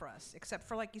of fun for us, except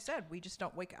for, like you said, we just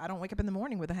I don't wake up in the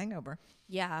morning with a hangover.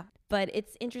 Yeah. But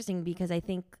it's interesting because I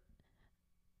think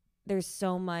there's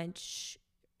so much,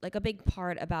 like a big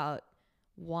part about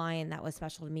wine that was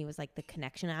special to me was like the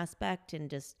connection aspect, and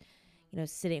just,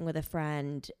 sitting with a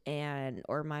friend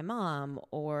or my mom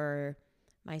or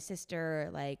my sister,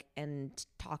 like, and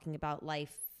talking about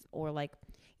life, or like,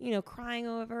 crying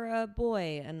over a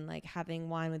boy and like having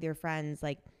wine with your friends.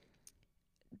 Like,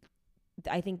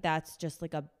 I think that's just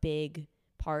like a big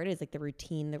part, is like the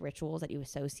routine, the rituals that you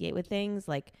associate with things.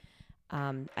 Like,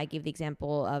 I give the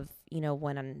example of,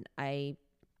 when I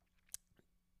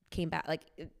came back, like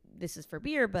this is for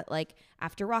beer, but like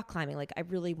after rock climbing, like I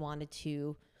really wanted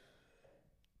to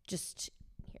just,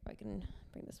 here, I can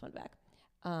bring this one back,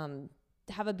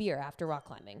 have a beer after rock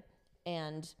climbing.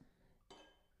 And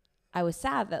I was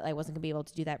sad that I wasn't gonna be able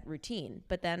to do that routine,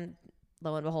 but then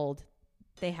lo and behold,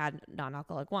 they had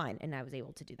non-alcoholic wine, and I was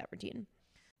able to do that routine.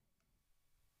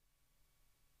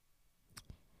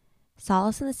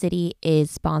 Solace in the City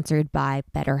is sponsored by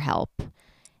BetterHelp.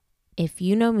 If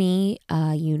you know me,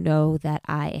 you know that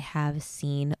I have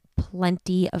seen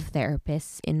plenty of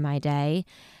therapists in my day,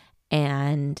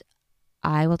 and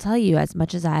I will tell you, as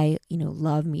much as I,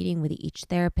 love meeting with each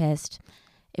therapist,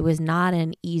 it was not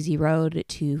an easy road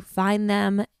to find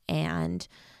them. And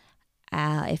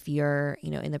if you're,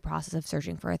 in the process of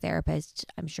searching for a therapist,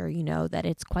 I'm sure you know that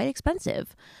it's quite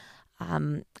expensive.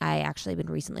 I actually been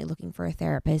recently looking for a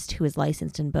therapist who is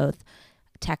licensed in both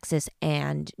Texas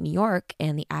and New York,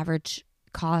 and the average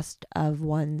cost of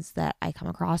ones that I come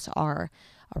across are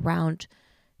around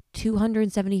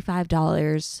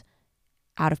 $275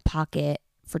 out of pocket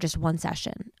for just one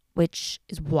session, which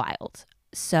is wild.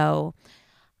 So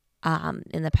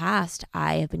in the past,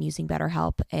 I have been using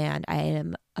BetterHelp, and I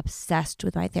am obsessed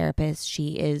with my therapist.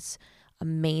 She is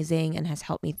amazing and has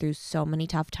helped me through so many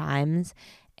tough times.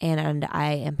 And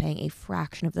I am paying a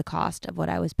fraction of the cost of what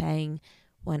I was paying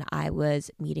when I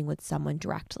was meeting with someone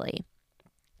directly.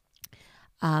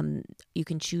 You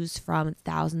can choose from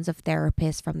thousands of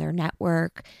therapists from their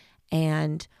network.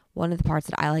 And one of the parts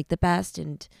that I like the best,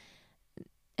 and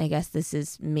I guess this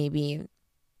is maybe,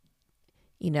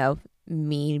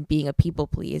 me being a people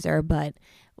pleaser, but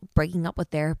breaking up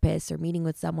with therapists or meeting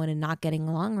with someone and not getting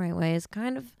along right way is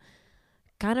kind of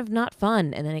not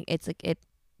fun. And then it's like, it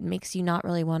makes you not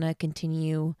really want to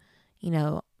continue,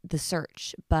 the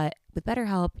search. But with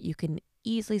BetterHelp, you can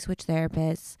easily switch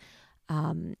therapists,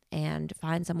 and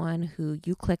find someone who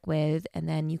you click with, and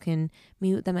then you can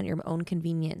meet with them at your own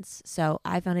convenience. So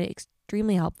I found it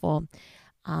extremely helpful.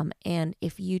 And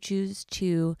if you choose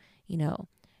to,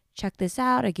 check this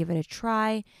out or give it a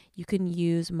try, you can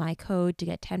use my code to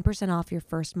get 10% off your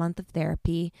first month of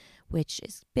therapy, which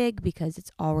is big because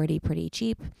it's already pretty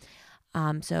cheap.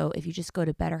 So if you just go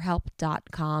to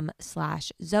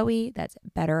betterhelp.com/Zoe, that's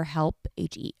BetterHelp,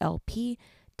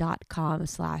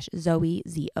 HELP.com/Zoe,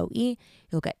 ZOE,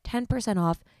 you'll get 10%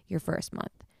 off your first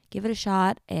month. Give it a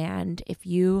shot. And if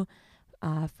you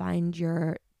find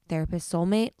your therapist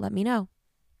soulmate, let me know.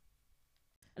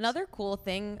 Another cool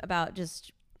thing about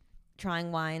just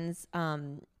trying wines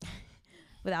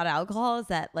without alcohol is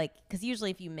that, like, because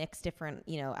usually if you mix different,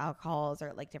 alcohols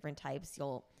or like different types,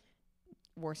 you'll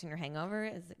worsen your hangover.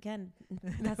 Again,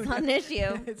 that's not an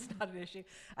issue. It's not an issue.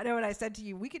 I know when I said to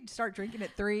you, we could start drinking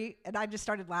at 3, and I just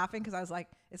started laughing because I was like,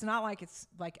 it's not like it's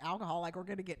like alcohol, like we're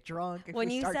going to get drunk. If when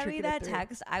we you start sent me drinking that at 3.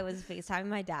 text, I was FaceTiming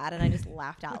my dad and I just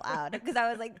laughed out loud because I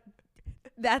was like,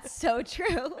 that's so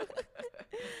true.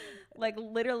 Like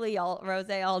literally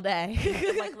rosé all day.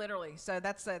 Like literally. So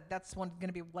that's going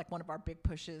to be like one of our big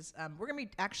pushes. We're going to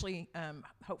be actually,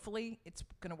 hopefully it's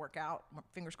going to work out,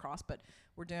 fingers crossed, but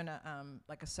we're doing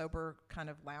a sober kind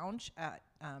of lounge at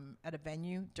a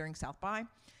venue during South by.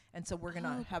 And so we're going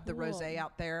to have the rosé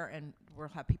out there, and we'll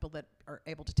have people that are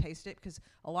able to taste it, because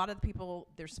a lot of the people,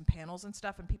 there's some panels and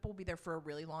stuff, and people will be there for a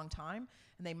really long time,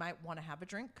 and they might want to have a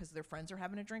drink because their friends are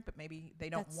having a drink, but maybe they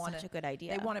don't want to. That's such a good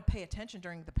idea. They want to pay attention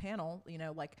during the panel.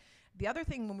 Like the other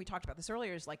thing when we talked about this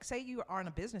earlier is, like, say you are on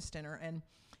a business dinner and,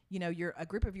 you're a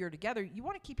group of you are together, you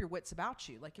want to keep your wits about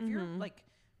you. Like if you're like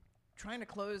trying to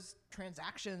close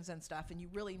transactions and stuff, and you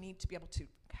really need to be able to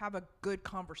have a good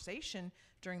conversation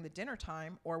during the dinner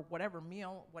time or whatever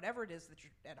meal, whatever it is that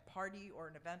you're at a party or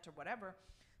an event or whatever,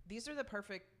 these are the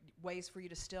perfect ways for you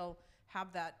to still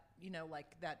have that,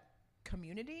 like that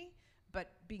community,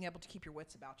 but being able to keep your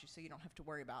wits about you, so you don't have to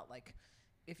worry about, like,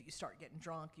 if you start getting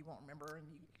drunk, you won't remember, and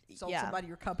you sold somebody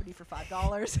your company for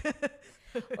 $5.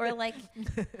 Or like,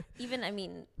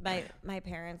 even, my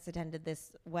parents attended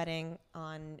this wedding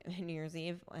on New Year's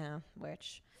Eve,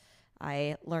 which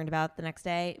I learned about the next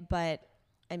day. But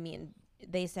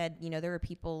they said, there were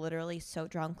people literally so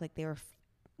drunk, like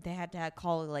they had to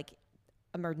call like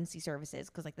emergency services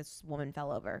because like this woman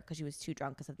fell over because she was too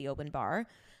drunk because of the open bar.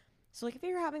 So like if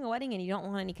you're having a wedding and you don't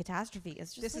want any catastrophe,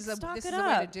 it's just this like, is a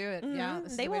way to do it. Mm-hmm. Yeah,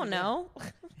 they won't know.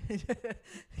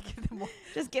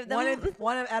 Just give them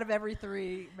one out of every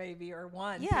 3, maybe, or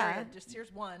one. Yeah, period. Just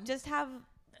here's one. Just have,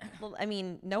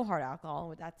 no hard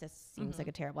alcohol. That just seems like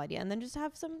a terrible idea. And then just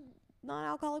have some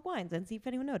non-alcoholic wines and see if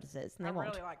anyone notices. And they won't.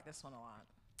 I really like this one a lot.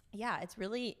 Yeah, it's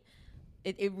really,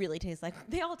 it really tastes like,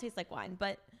 they all taste like wine,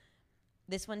 but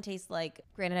this one tastes like,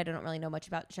 granted, I don't really know much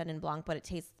about Chenin Blanc, but it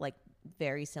tastes like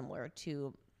very similar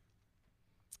to.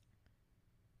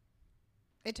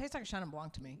 It tastes like Chenin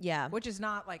Blanc to me. Yeah. Which is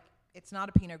not like, it's not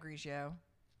a Pinot Grigio,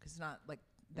 because it's not like,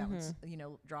 that one's,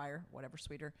 drier, whatever,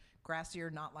 sweeter.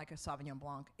 Grassier, not like a Sauvignon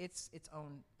Blanc. It's its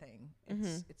own thing.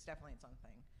 It's definitely its own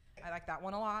thing. I like that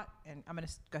one a lot, and I'm going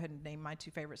to go ahead and name my 2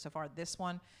 favorites so far. This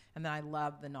one, and then I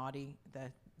love the naughty,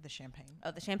 the champagne. Oh,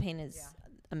 the champagne is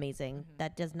amazing.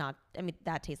 That does not,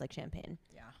 that tastes like champagne.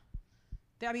 Yeah.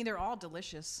 They're all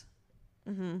delicious.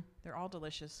 They're all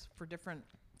delicious for different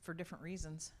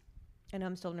reasons. I know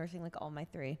I'm still nursing like all my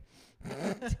 3.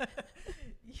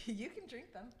 You can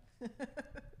drink them.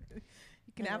 You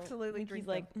can absolutely drink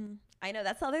them. Like, I know,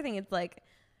 that's the other thing. It's like,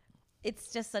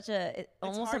 it's just such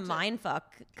almost a mind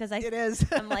fuck, because it is.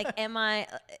 I'm like,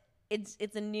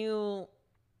 it's a new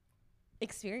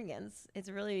experience. It's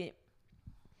really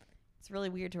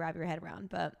weird to wrap your head around.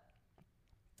 But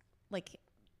like,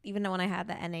 even when I had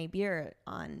the NA beer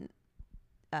on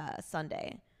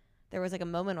Sunday, there was like a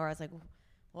moment where I was like,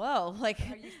 whoa, like,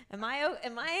 am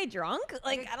I drunk?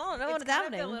 Like, I don't know what's happening. It's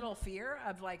kind of the little fear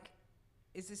of like,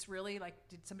 is this really, like,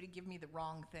 did somebody give me the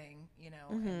wrong thing,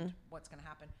 and what's going to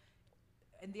happen?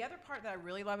 And the other part that I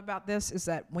really love about this is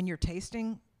that when you're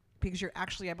tasting, because you're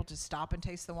actually able to stop and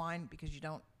taste the wine, because you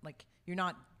don't, like, you're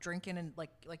not drinking and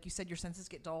like you said, your senses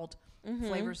get dulled,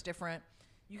 flavor's different.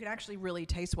 You can actually really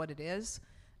taste what it is,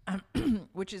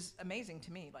 which is amazing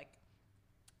to me. Like,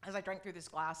 as I drank through this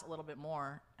glass a little bit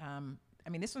more,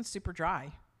 this one's super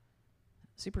dry,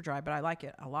 but I like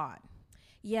it a lot.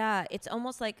 Yeah, it's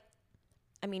almost like,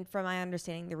 I mean, from my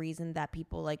understanding, the reason that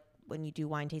people like when you do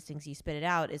wine tastings, you spit it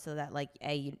out is so that like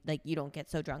you don't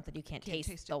get so drunk that you can't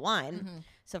taste the wine. Mm-hmm.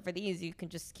 So for these, you can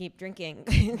just keep drinking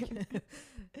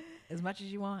as much as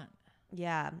you want.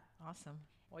 Yeah. Awesome.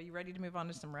 Well, you ready to move on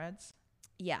to some reds?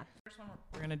 Yeah. First one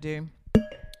we're gonna do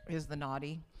is the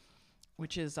Naughty,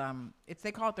 which is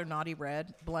they call it their Naughty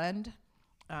Red blend.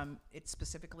 It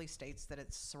specifically states that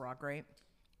it's Syrah grape.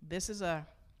 This is a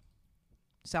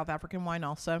South African wine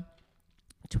also.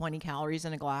 20 calories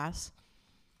in a glass.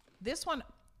 This one,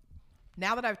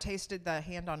 now that I've tasted the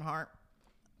Hand on Heart,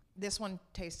 this one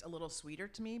tastes a little sweeter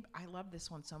to me. I love this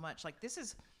one so much. Like this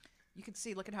is, you can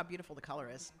see, look at how beautiful the color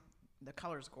is. The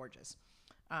color is gorgeous.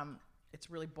 It's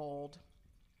really bold.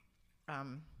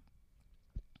 And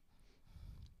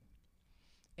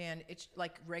it's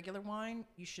like regular wine,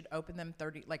 you should open them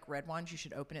like red wines, you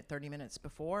should open it 30 minutes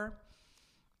before.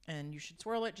 And you should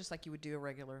swirl it just like you would do a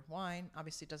regular wine.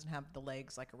 Obviously, it doesn't have the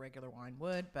legs like a regular wine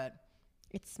would, but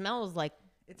it smells like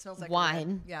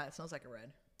wine. Yeah, it smells like a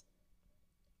red.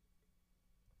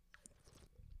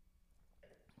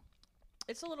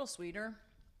 It's a little sweeter.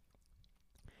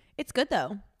 It's good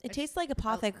though. It tastes like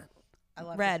Apothic I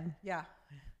love red. This. Yeah,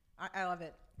 I love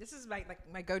it. This is my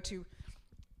go-to.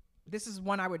 This is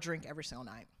one I would drink every single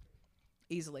night,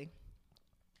 easily.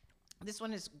 This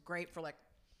one is great for like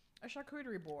a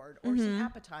charcuterie board or some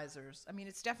appetizers. I mean,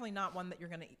 it's definitely not one that you're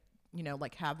going to,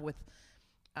 like have with,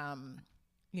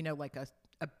 like a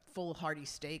full hearty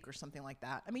steak or something like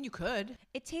that. I mean, you could.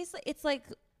 It tastes like it's like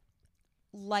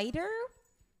lighter,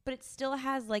 but it still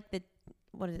has like the,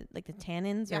 what is it? Like the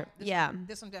tannins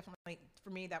This one definitely, for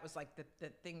me, that was like the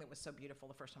thing that was so beautiful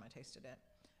the first time I tasted it.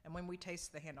 And when we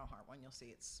taste the Hand on Heart one, you'll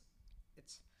see it's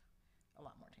a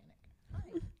lot more tannic. Hi.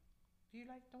 Do you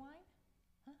like the wine?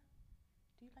 Do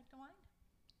you like the wine?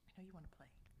 I know you want to play.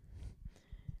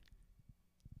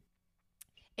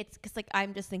 It's because like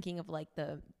I'm just thinking of like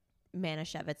the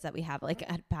Manischewitz that we have like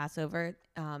at Passover,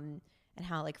 and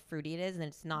how like fruity it is, and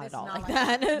it's not at all like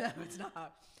that. No, it's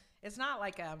not. It's not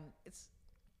like it's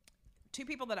two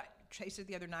people that I tasted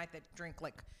the other night that drink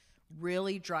like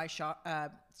really dry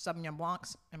Sauvignon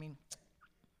Blancs. I mean,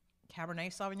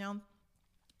 Cabernet Sauvignon.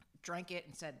 Drank it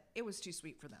and said it was too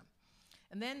sweet for them,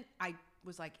 and then I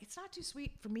was like, it's not too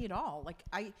sweet for me at all. Like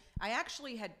I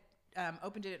actually had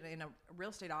opened it in a real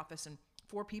estate office and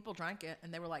 4 people drank it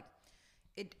and they were like,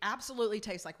 it absolutely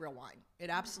tastes like real wine. It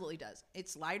absolutely does.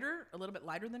 It's lighter, a little bit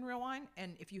lighter than real wine.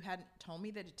 And if you hadn't told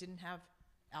me that it didn't have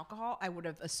alcohol, I would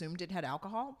have assumed it had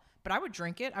alcohol, but I would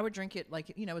drink it. I would drink it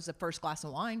like, as the first glass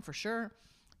of wine for sure,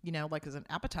 like as an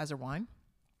appetizer wine.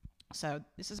 So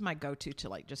this is my go-to to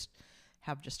like just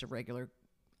have just a regular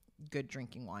good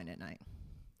drinking wine at night.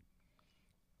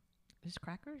 Is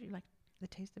crackers? You like the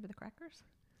taste of the crackers?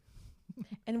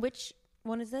 And which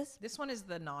one is this? This one is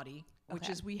the Naughty, which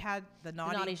is we had the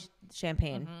Naughty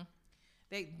champagne.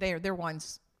 Mm-hmm. Their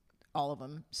wines, all of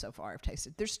them so far I've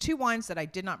tasted. There's 2 wines that I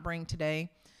did not bring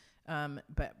today,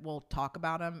 but we'll talk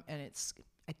about them. And it's,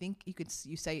 I think you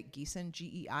say it Geisen,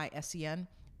 Geisen.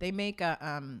 They make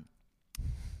a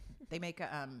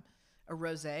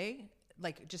rosé,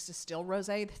 like just a still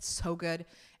rosé that's so good,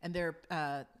 and they're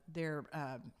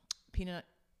Pinot.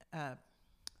 They don't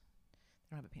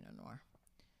have a Pinot Noir.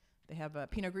 They have a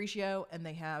Pinot Grigio and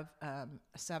they have a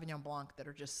Sauvignon Blanc that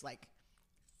are just like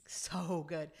so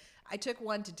good. I took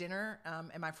one to dinner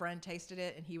and my friend tasted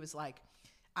it and he was like,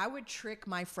 I would trick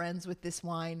my friends with this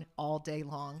wine all day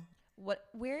long.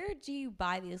 Where do you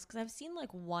buy these? Because I've seen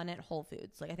like one at Whole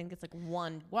Foods. Like I think it's like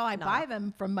one. Well, I buy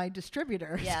them from my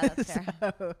distributor. Yeah, that's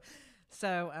fair.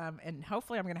 So and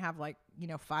hopefully I'm going to have like,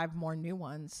 5 more new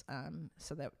ones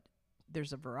so that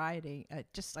there's a variety.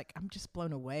 Just like I'm just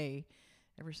blown away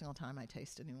every single time I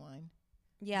taste a new wine.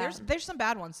 Yeah. There's some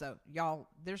bad ones though, y'all.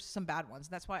 There's some bad ones.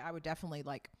 That's why I would definitely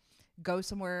like go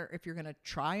somewhere if you're going to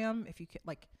try them. If you could,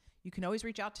 like, you can always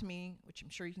reach out to me, which I'm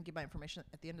sure you can get my information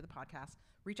at the end of the podcast.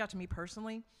 Reach out to me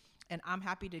personally, and I'm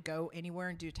happy to go anywhere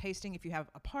and do a tasting. If you have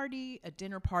a party, a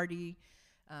dinner party,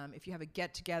 if you have a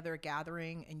get-together, a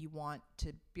gathering, and you want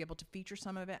to be able to feature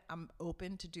some of it, I'm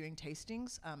open to doing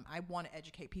tastings. I want to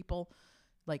educate people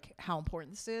like how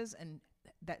important this is and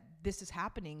that this is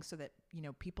happening so that,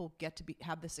 people get to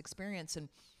have this experience.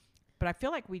 But I feel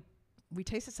like we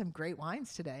tasted some great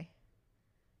wines today.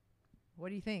 What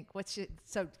do you think?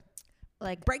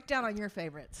 Like break down on your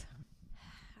favorites.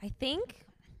 I think,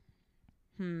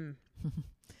 they're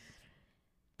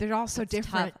all so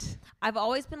different. Tough. I've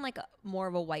always been like more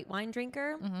of a white wine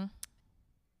drinker. Mm-hmm.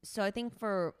 So I think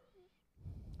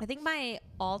my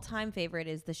all-time favorite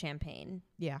is the champagne.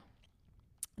 Yeah.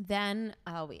 Then,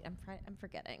 I'm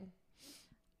forgetting.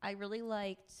 I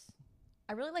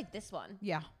I really like this one.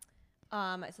 Yeah.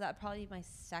 So that'd probably be my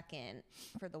second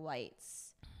for the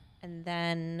whites, and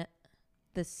then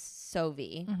the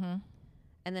Sauvy,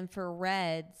 and then for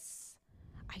reds,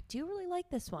 I do really like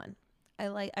this one.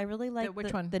 I really like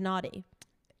which one? The Naughty.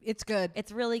 It's good.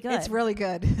 It's really good. It's really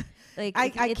good. Like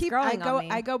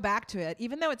I go back to it,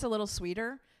 even though it's a little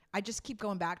sweeter. I just keep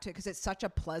going back to it because it's such a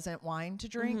pleasant wine to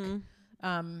drink.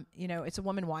 You know, it's a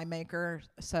woman winemaker,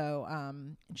 so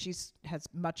she's has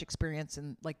much experience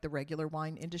in like the regular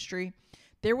wine industry.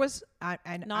 There was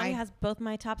Naughty has both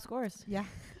my top scores. Yeah,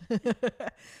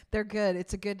 they're good.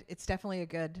 It's definitely a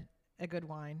good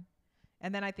wine.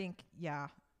 And then I think I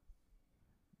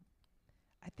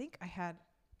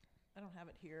don't have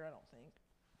it here. I don't think.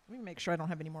 Let me make sure I don't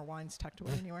have any more wines tucked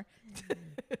away anywhere.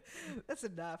 That's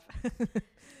enough.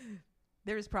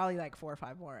 There's probably like 4 or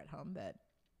 5 more at home that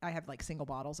I have like single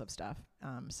bottles of stuff.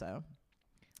 So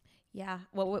yeah.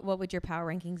 What would your power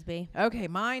rankings be? okay,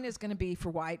 mine is going to be for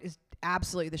white is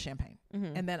absolutely the Champagne,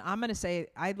 and then I'm going to say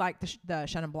I like the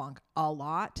Chenin Blanc a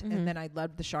lot, and then I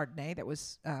loved the Chardonnay that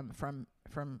was from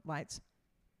Lights.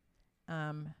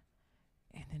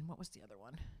 And then what was the other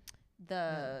one?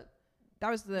 That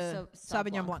was the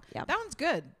Sauvignon Blanc. Yeah. That one's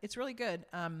good. It's really good.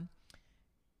 I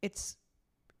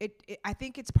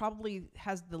think it's probably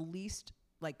has the least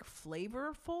like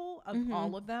flavorful of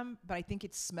all of them, but I think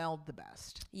it smelled the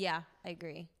best. Yeah, I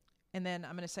agree. And then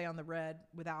I'm going to say on the red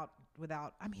without,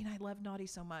 I mean, I love Naughty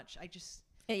so much. I just,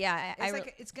 yeah,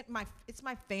 it's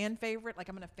my fan favorite. Like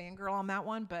I'm going to fangirl on that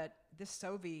one, but this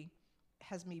Sauvy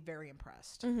has me very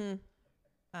impressed.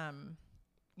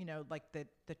 You know, like the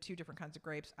 2 different kinds of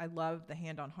grapes. I love the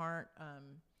Hand on Heart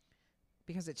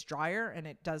because it's drier and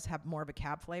it does have more of a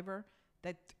cab flavor.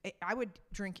 I would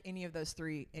drink any of those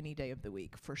 3 any day of the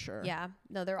week for sure. Yeah,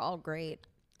 no, they're all great.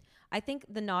 I think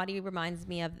the Naughty reminds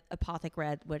me of Apothic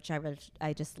Red, which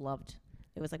I just loved.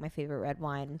 It was like my favorite red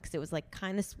wine because it was like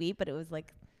kind of sweet, but it was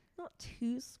like not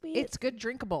too sweet. It's good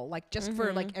drinkable, like just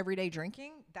for like everyday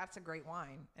drinking. That's a great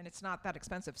wine, and it's not that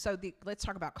expensive. So let's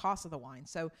talk about cost of the wine.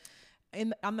 So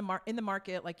in the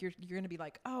market, like you're going to be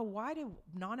like, oh, why do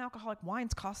non-alcoholic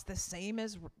wines cost the same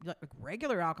as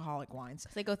regular alcoholic wines?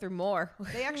 They go through more.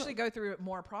 They actually go through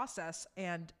more process,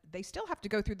 and they still have to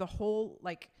go through the whole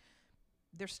like.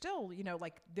 They're still, you know,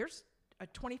 like there's a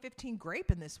 2015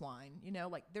 grape in this wine. You know,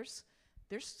 like there's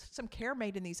some care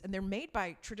made in these, and they're made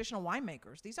by traditional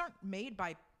winemakers. These aren't made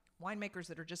by winemakers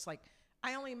that are just like,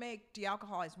 I only make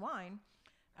de-alcoholized wine.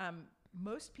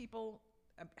 Most people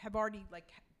have already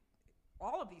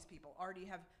all of these people already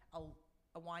have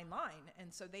a wine line,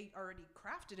 and so they already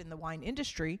crafted in the wine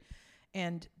industry.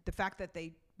 And the fact that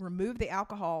they remove the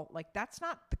alcohol, like that's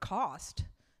not the cost.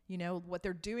 You know, what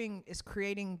they're doing is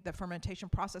creating the fermentation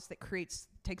process that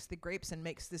takes the grapes and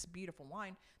makes this beautiful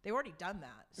wine. They've already done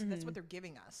that. So that's what they're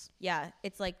giving us. Yeah.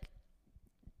 It's like,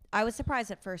 I was surprised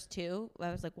at first too.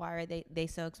 I was like, why are they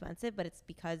so expensive? But it's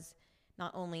because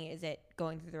not only is it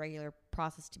going through the regular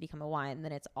process to become a wine,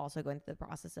 then it's also going through the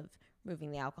process of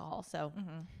removing the alcohol. So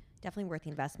definitely worth the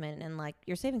investment. And like,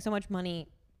 you're saving so much money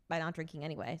by not drinking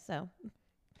anyway. So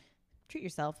treat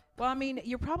yourself. Well, I mean,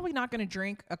 you're probably not going to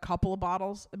drink a couple of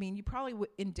bottles. I mean, you probably would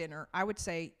in dinner. I would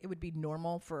say it would be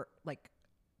normal for like,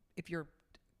 if you're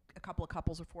a couple of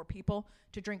couples or 4 people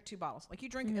to drink 2 bottles. Like you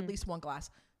drink at least 1 glass.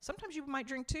 Sometimes you might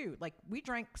drink 2. Like we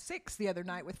drank 6 the other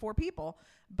night with 4 people.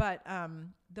 But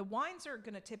the wines are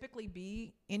going to typically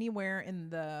be anywhere in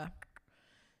the,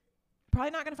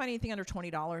 probably not going to find anything under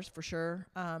 $20 for sure.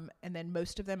 And then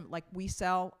most of them, like we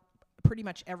sell pretty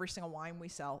much every single wine we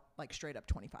sell like straight up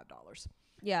 $25.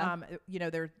 Yeah. You know,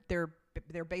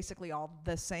 they're basically all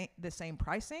the same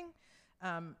pricing.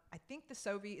 I think the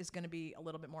Sauvy is going to be a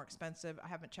little bit more expensive. I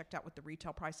haven't checked out what the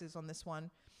retail price is on this one.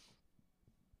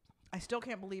 I still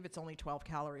can't believe it's only 12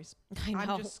 calories. I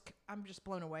know. I'm just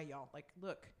blown away, y'all. Like,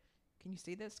 look, can you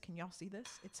see this? Can y'all see this?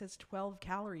 It says 12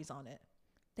 calories on it.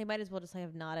 They might as well just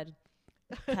have not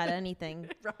had anything.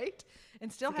 Right?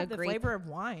 And still like have the grape. flavor of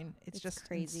wine. It's just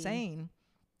crazy. Insane.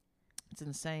 It's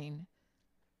insane.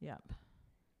 Yep.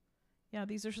 Yeah,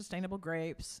 these are sustainable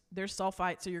grapes. There's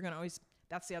sulfite, so you're going to always,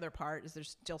 that's the other part, is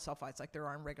there's still sulfites like there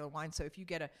are in regular wine. So if you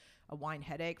get a wine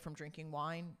headache from drinking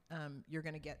wine, you're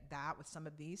going to get that with some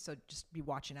of these. So just be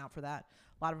watching out for that.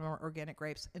 A lot of them are organic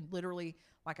grapes. And literally,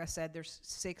 like I said, there's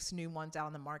 6 new ones out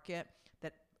on the market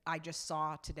that I just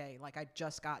saw today. Like I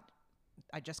just got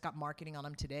marketing on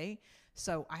them today.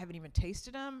 So I haven't even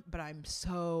tasted them, but I'm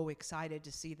so excited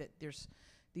to see that there's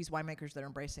these winemakers that are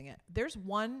embracing it. There's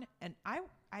one, and I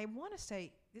want to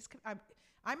say this,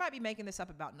 I might be making this up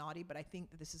about Naughty, but I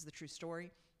think that this is the true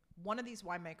story. One of these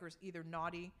winemakers, either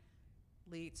Naughty,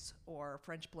 Leitz or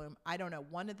French Bloom. I don't know.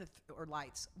 One of the or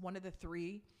Lights. One of the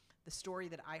three. The story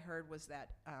that I heard was that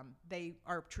they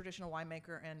are a traditional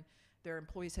winemaker, and their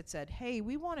employees had said, "Hey,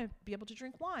 we want to be able to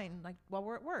drink wine like while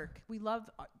we're at work. We love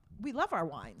our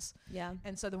wines." Yeah.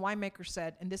 And so the winemaker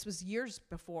said, and this was years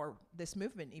before this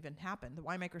movement even happened. The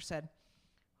winemaker said,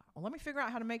 well, let me figure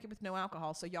out how to make it with no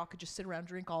alcohol so y'all could just sit around,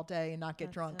 drink all day and not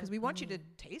get drunk. Because we want you to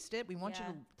taste it. We want you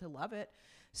to love it.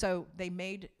 So they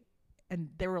made, and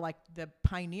they were like the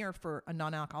pioneer for a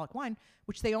non-alcoholic wine,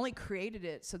 which they only created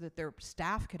it so that their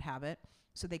staff could have it,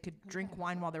 so they could drink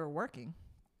wine while they were working.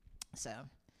 So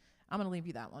I'm going to leave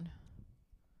you that one.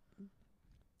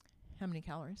 How many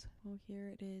calories? Oh, here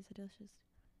it is. A delicious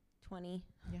 20.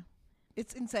 Yeah.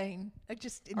 It's insane.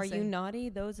 Just insane. Are you naughty?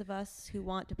 Those of us who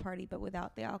want to party but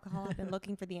without the alcohol have been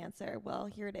looking for the answer. Well,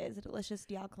 here it is. A delicious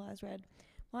de-alcoholized red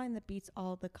wine that beats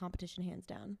all the competition hands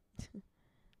down.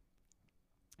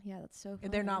 Yeah, that's so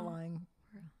funny. They're not lying.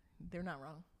 They're not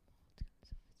wrong.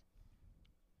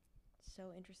 So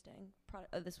interesting.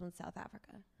 This one's South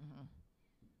Africa. Mm-hmm.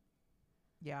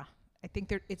 Yeah. I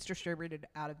think it's distributed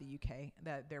out of the UK.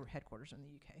 Their headquarters are in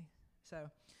the UK.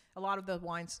 So a lot of the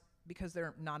wines, because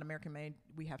they're not American made,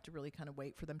 we have to really kind of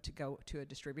wait for them to go to a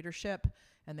distributorship,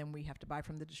 and then we have to buy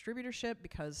from the distributorship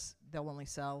because they'll only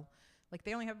sell, like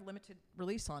they only have limited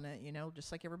release on it,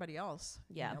 just like everybody else.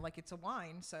 Yeah. Like it's a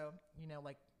wine, so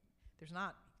like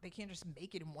they can't just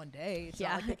make it in one day. It's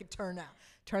not like they could turn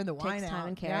the wine out. Takes time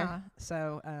and care. Yeah.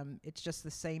 So it's just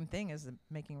the same thing as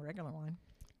making regular wine.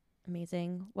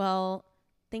 Amazing. Well,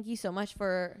 thank you so much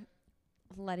for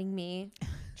letting me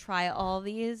try all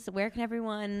these. Where can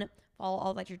everyone follow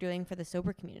all that you're doing for the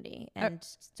sober community and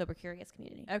sober curious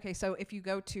community? Okay, so if you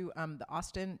go to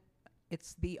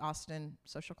it's the Austin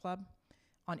Social Club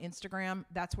on Instagram.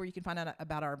 That's where you can find out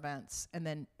about our events. And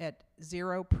then at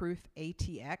Zero Proof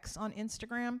ATX on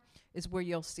Instagram is where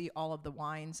you'll see all of the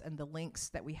wines and the links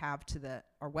that we have to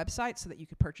our website so that you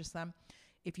could purchase them.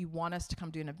 If you want us to come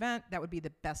do an event, that would be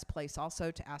the best place also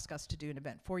to ask us to do an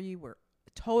event for you. We're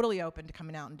totally open to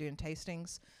coming out and doing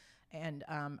tastings, and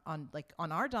on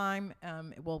our dime,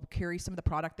 we'll carry some of the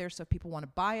product there. So if people want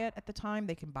to buy it at the time,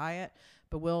 they can buy it.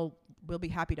 But we'll be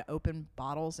happy to open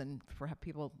bottles and have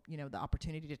people the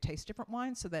opportunity to taste different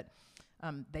wines so that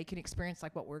they can experience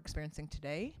like what we're experiencing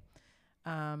today.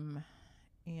 And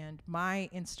my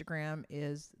Instagram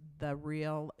is The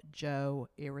Real Joe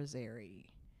Irizarry.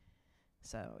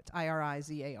 So it's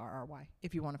IRIZARRY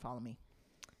if you want to follow me.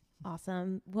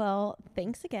 Awesome. Well,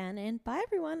 thanks again, and bye,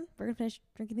 everyone. We're going to finish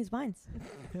drinking these wines.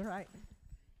 All right.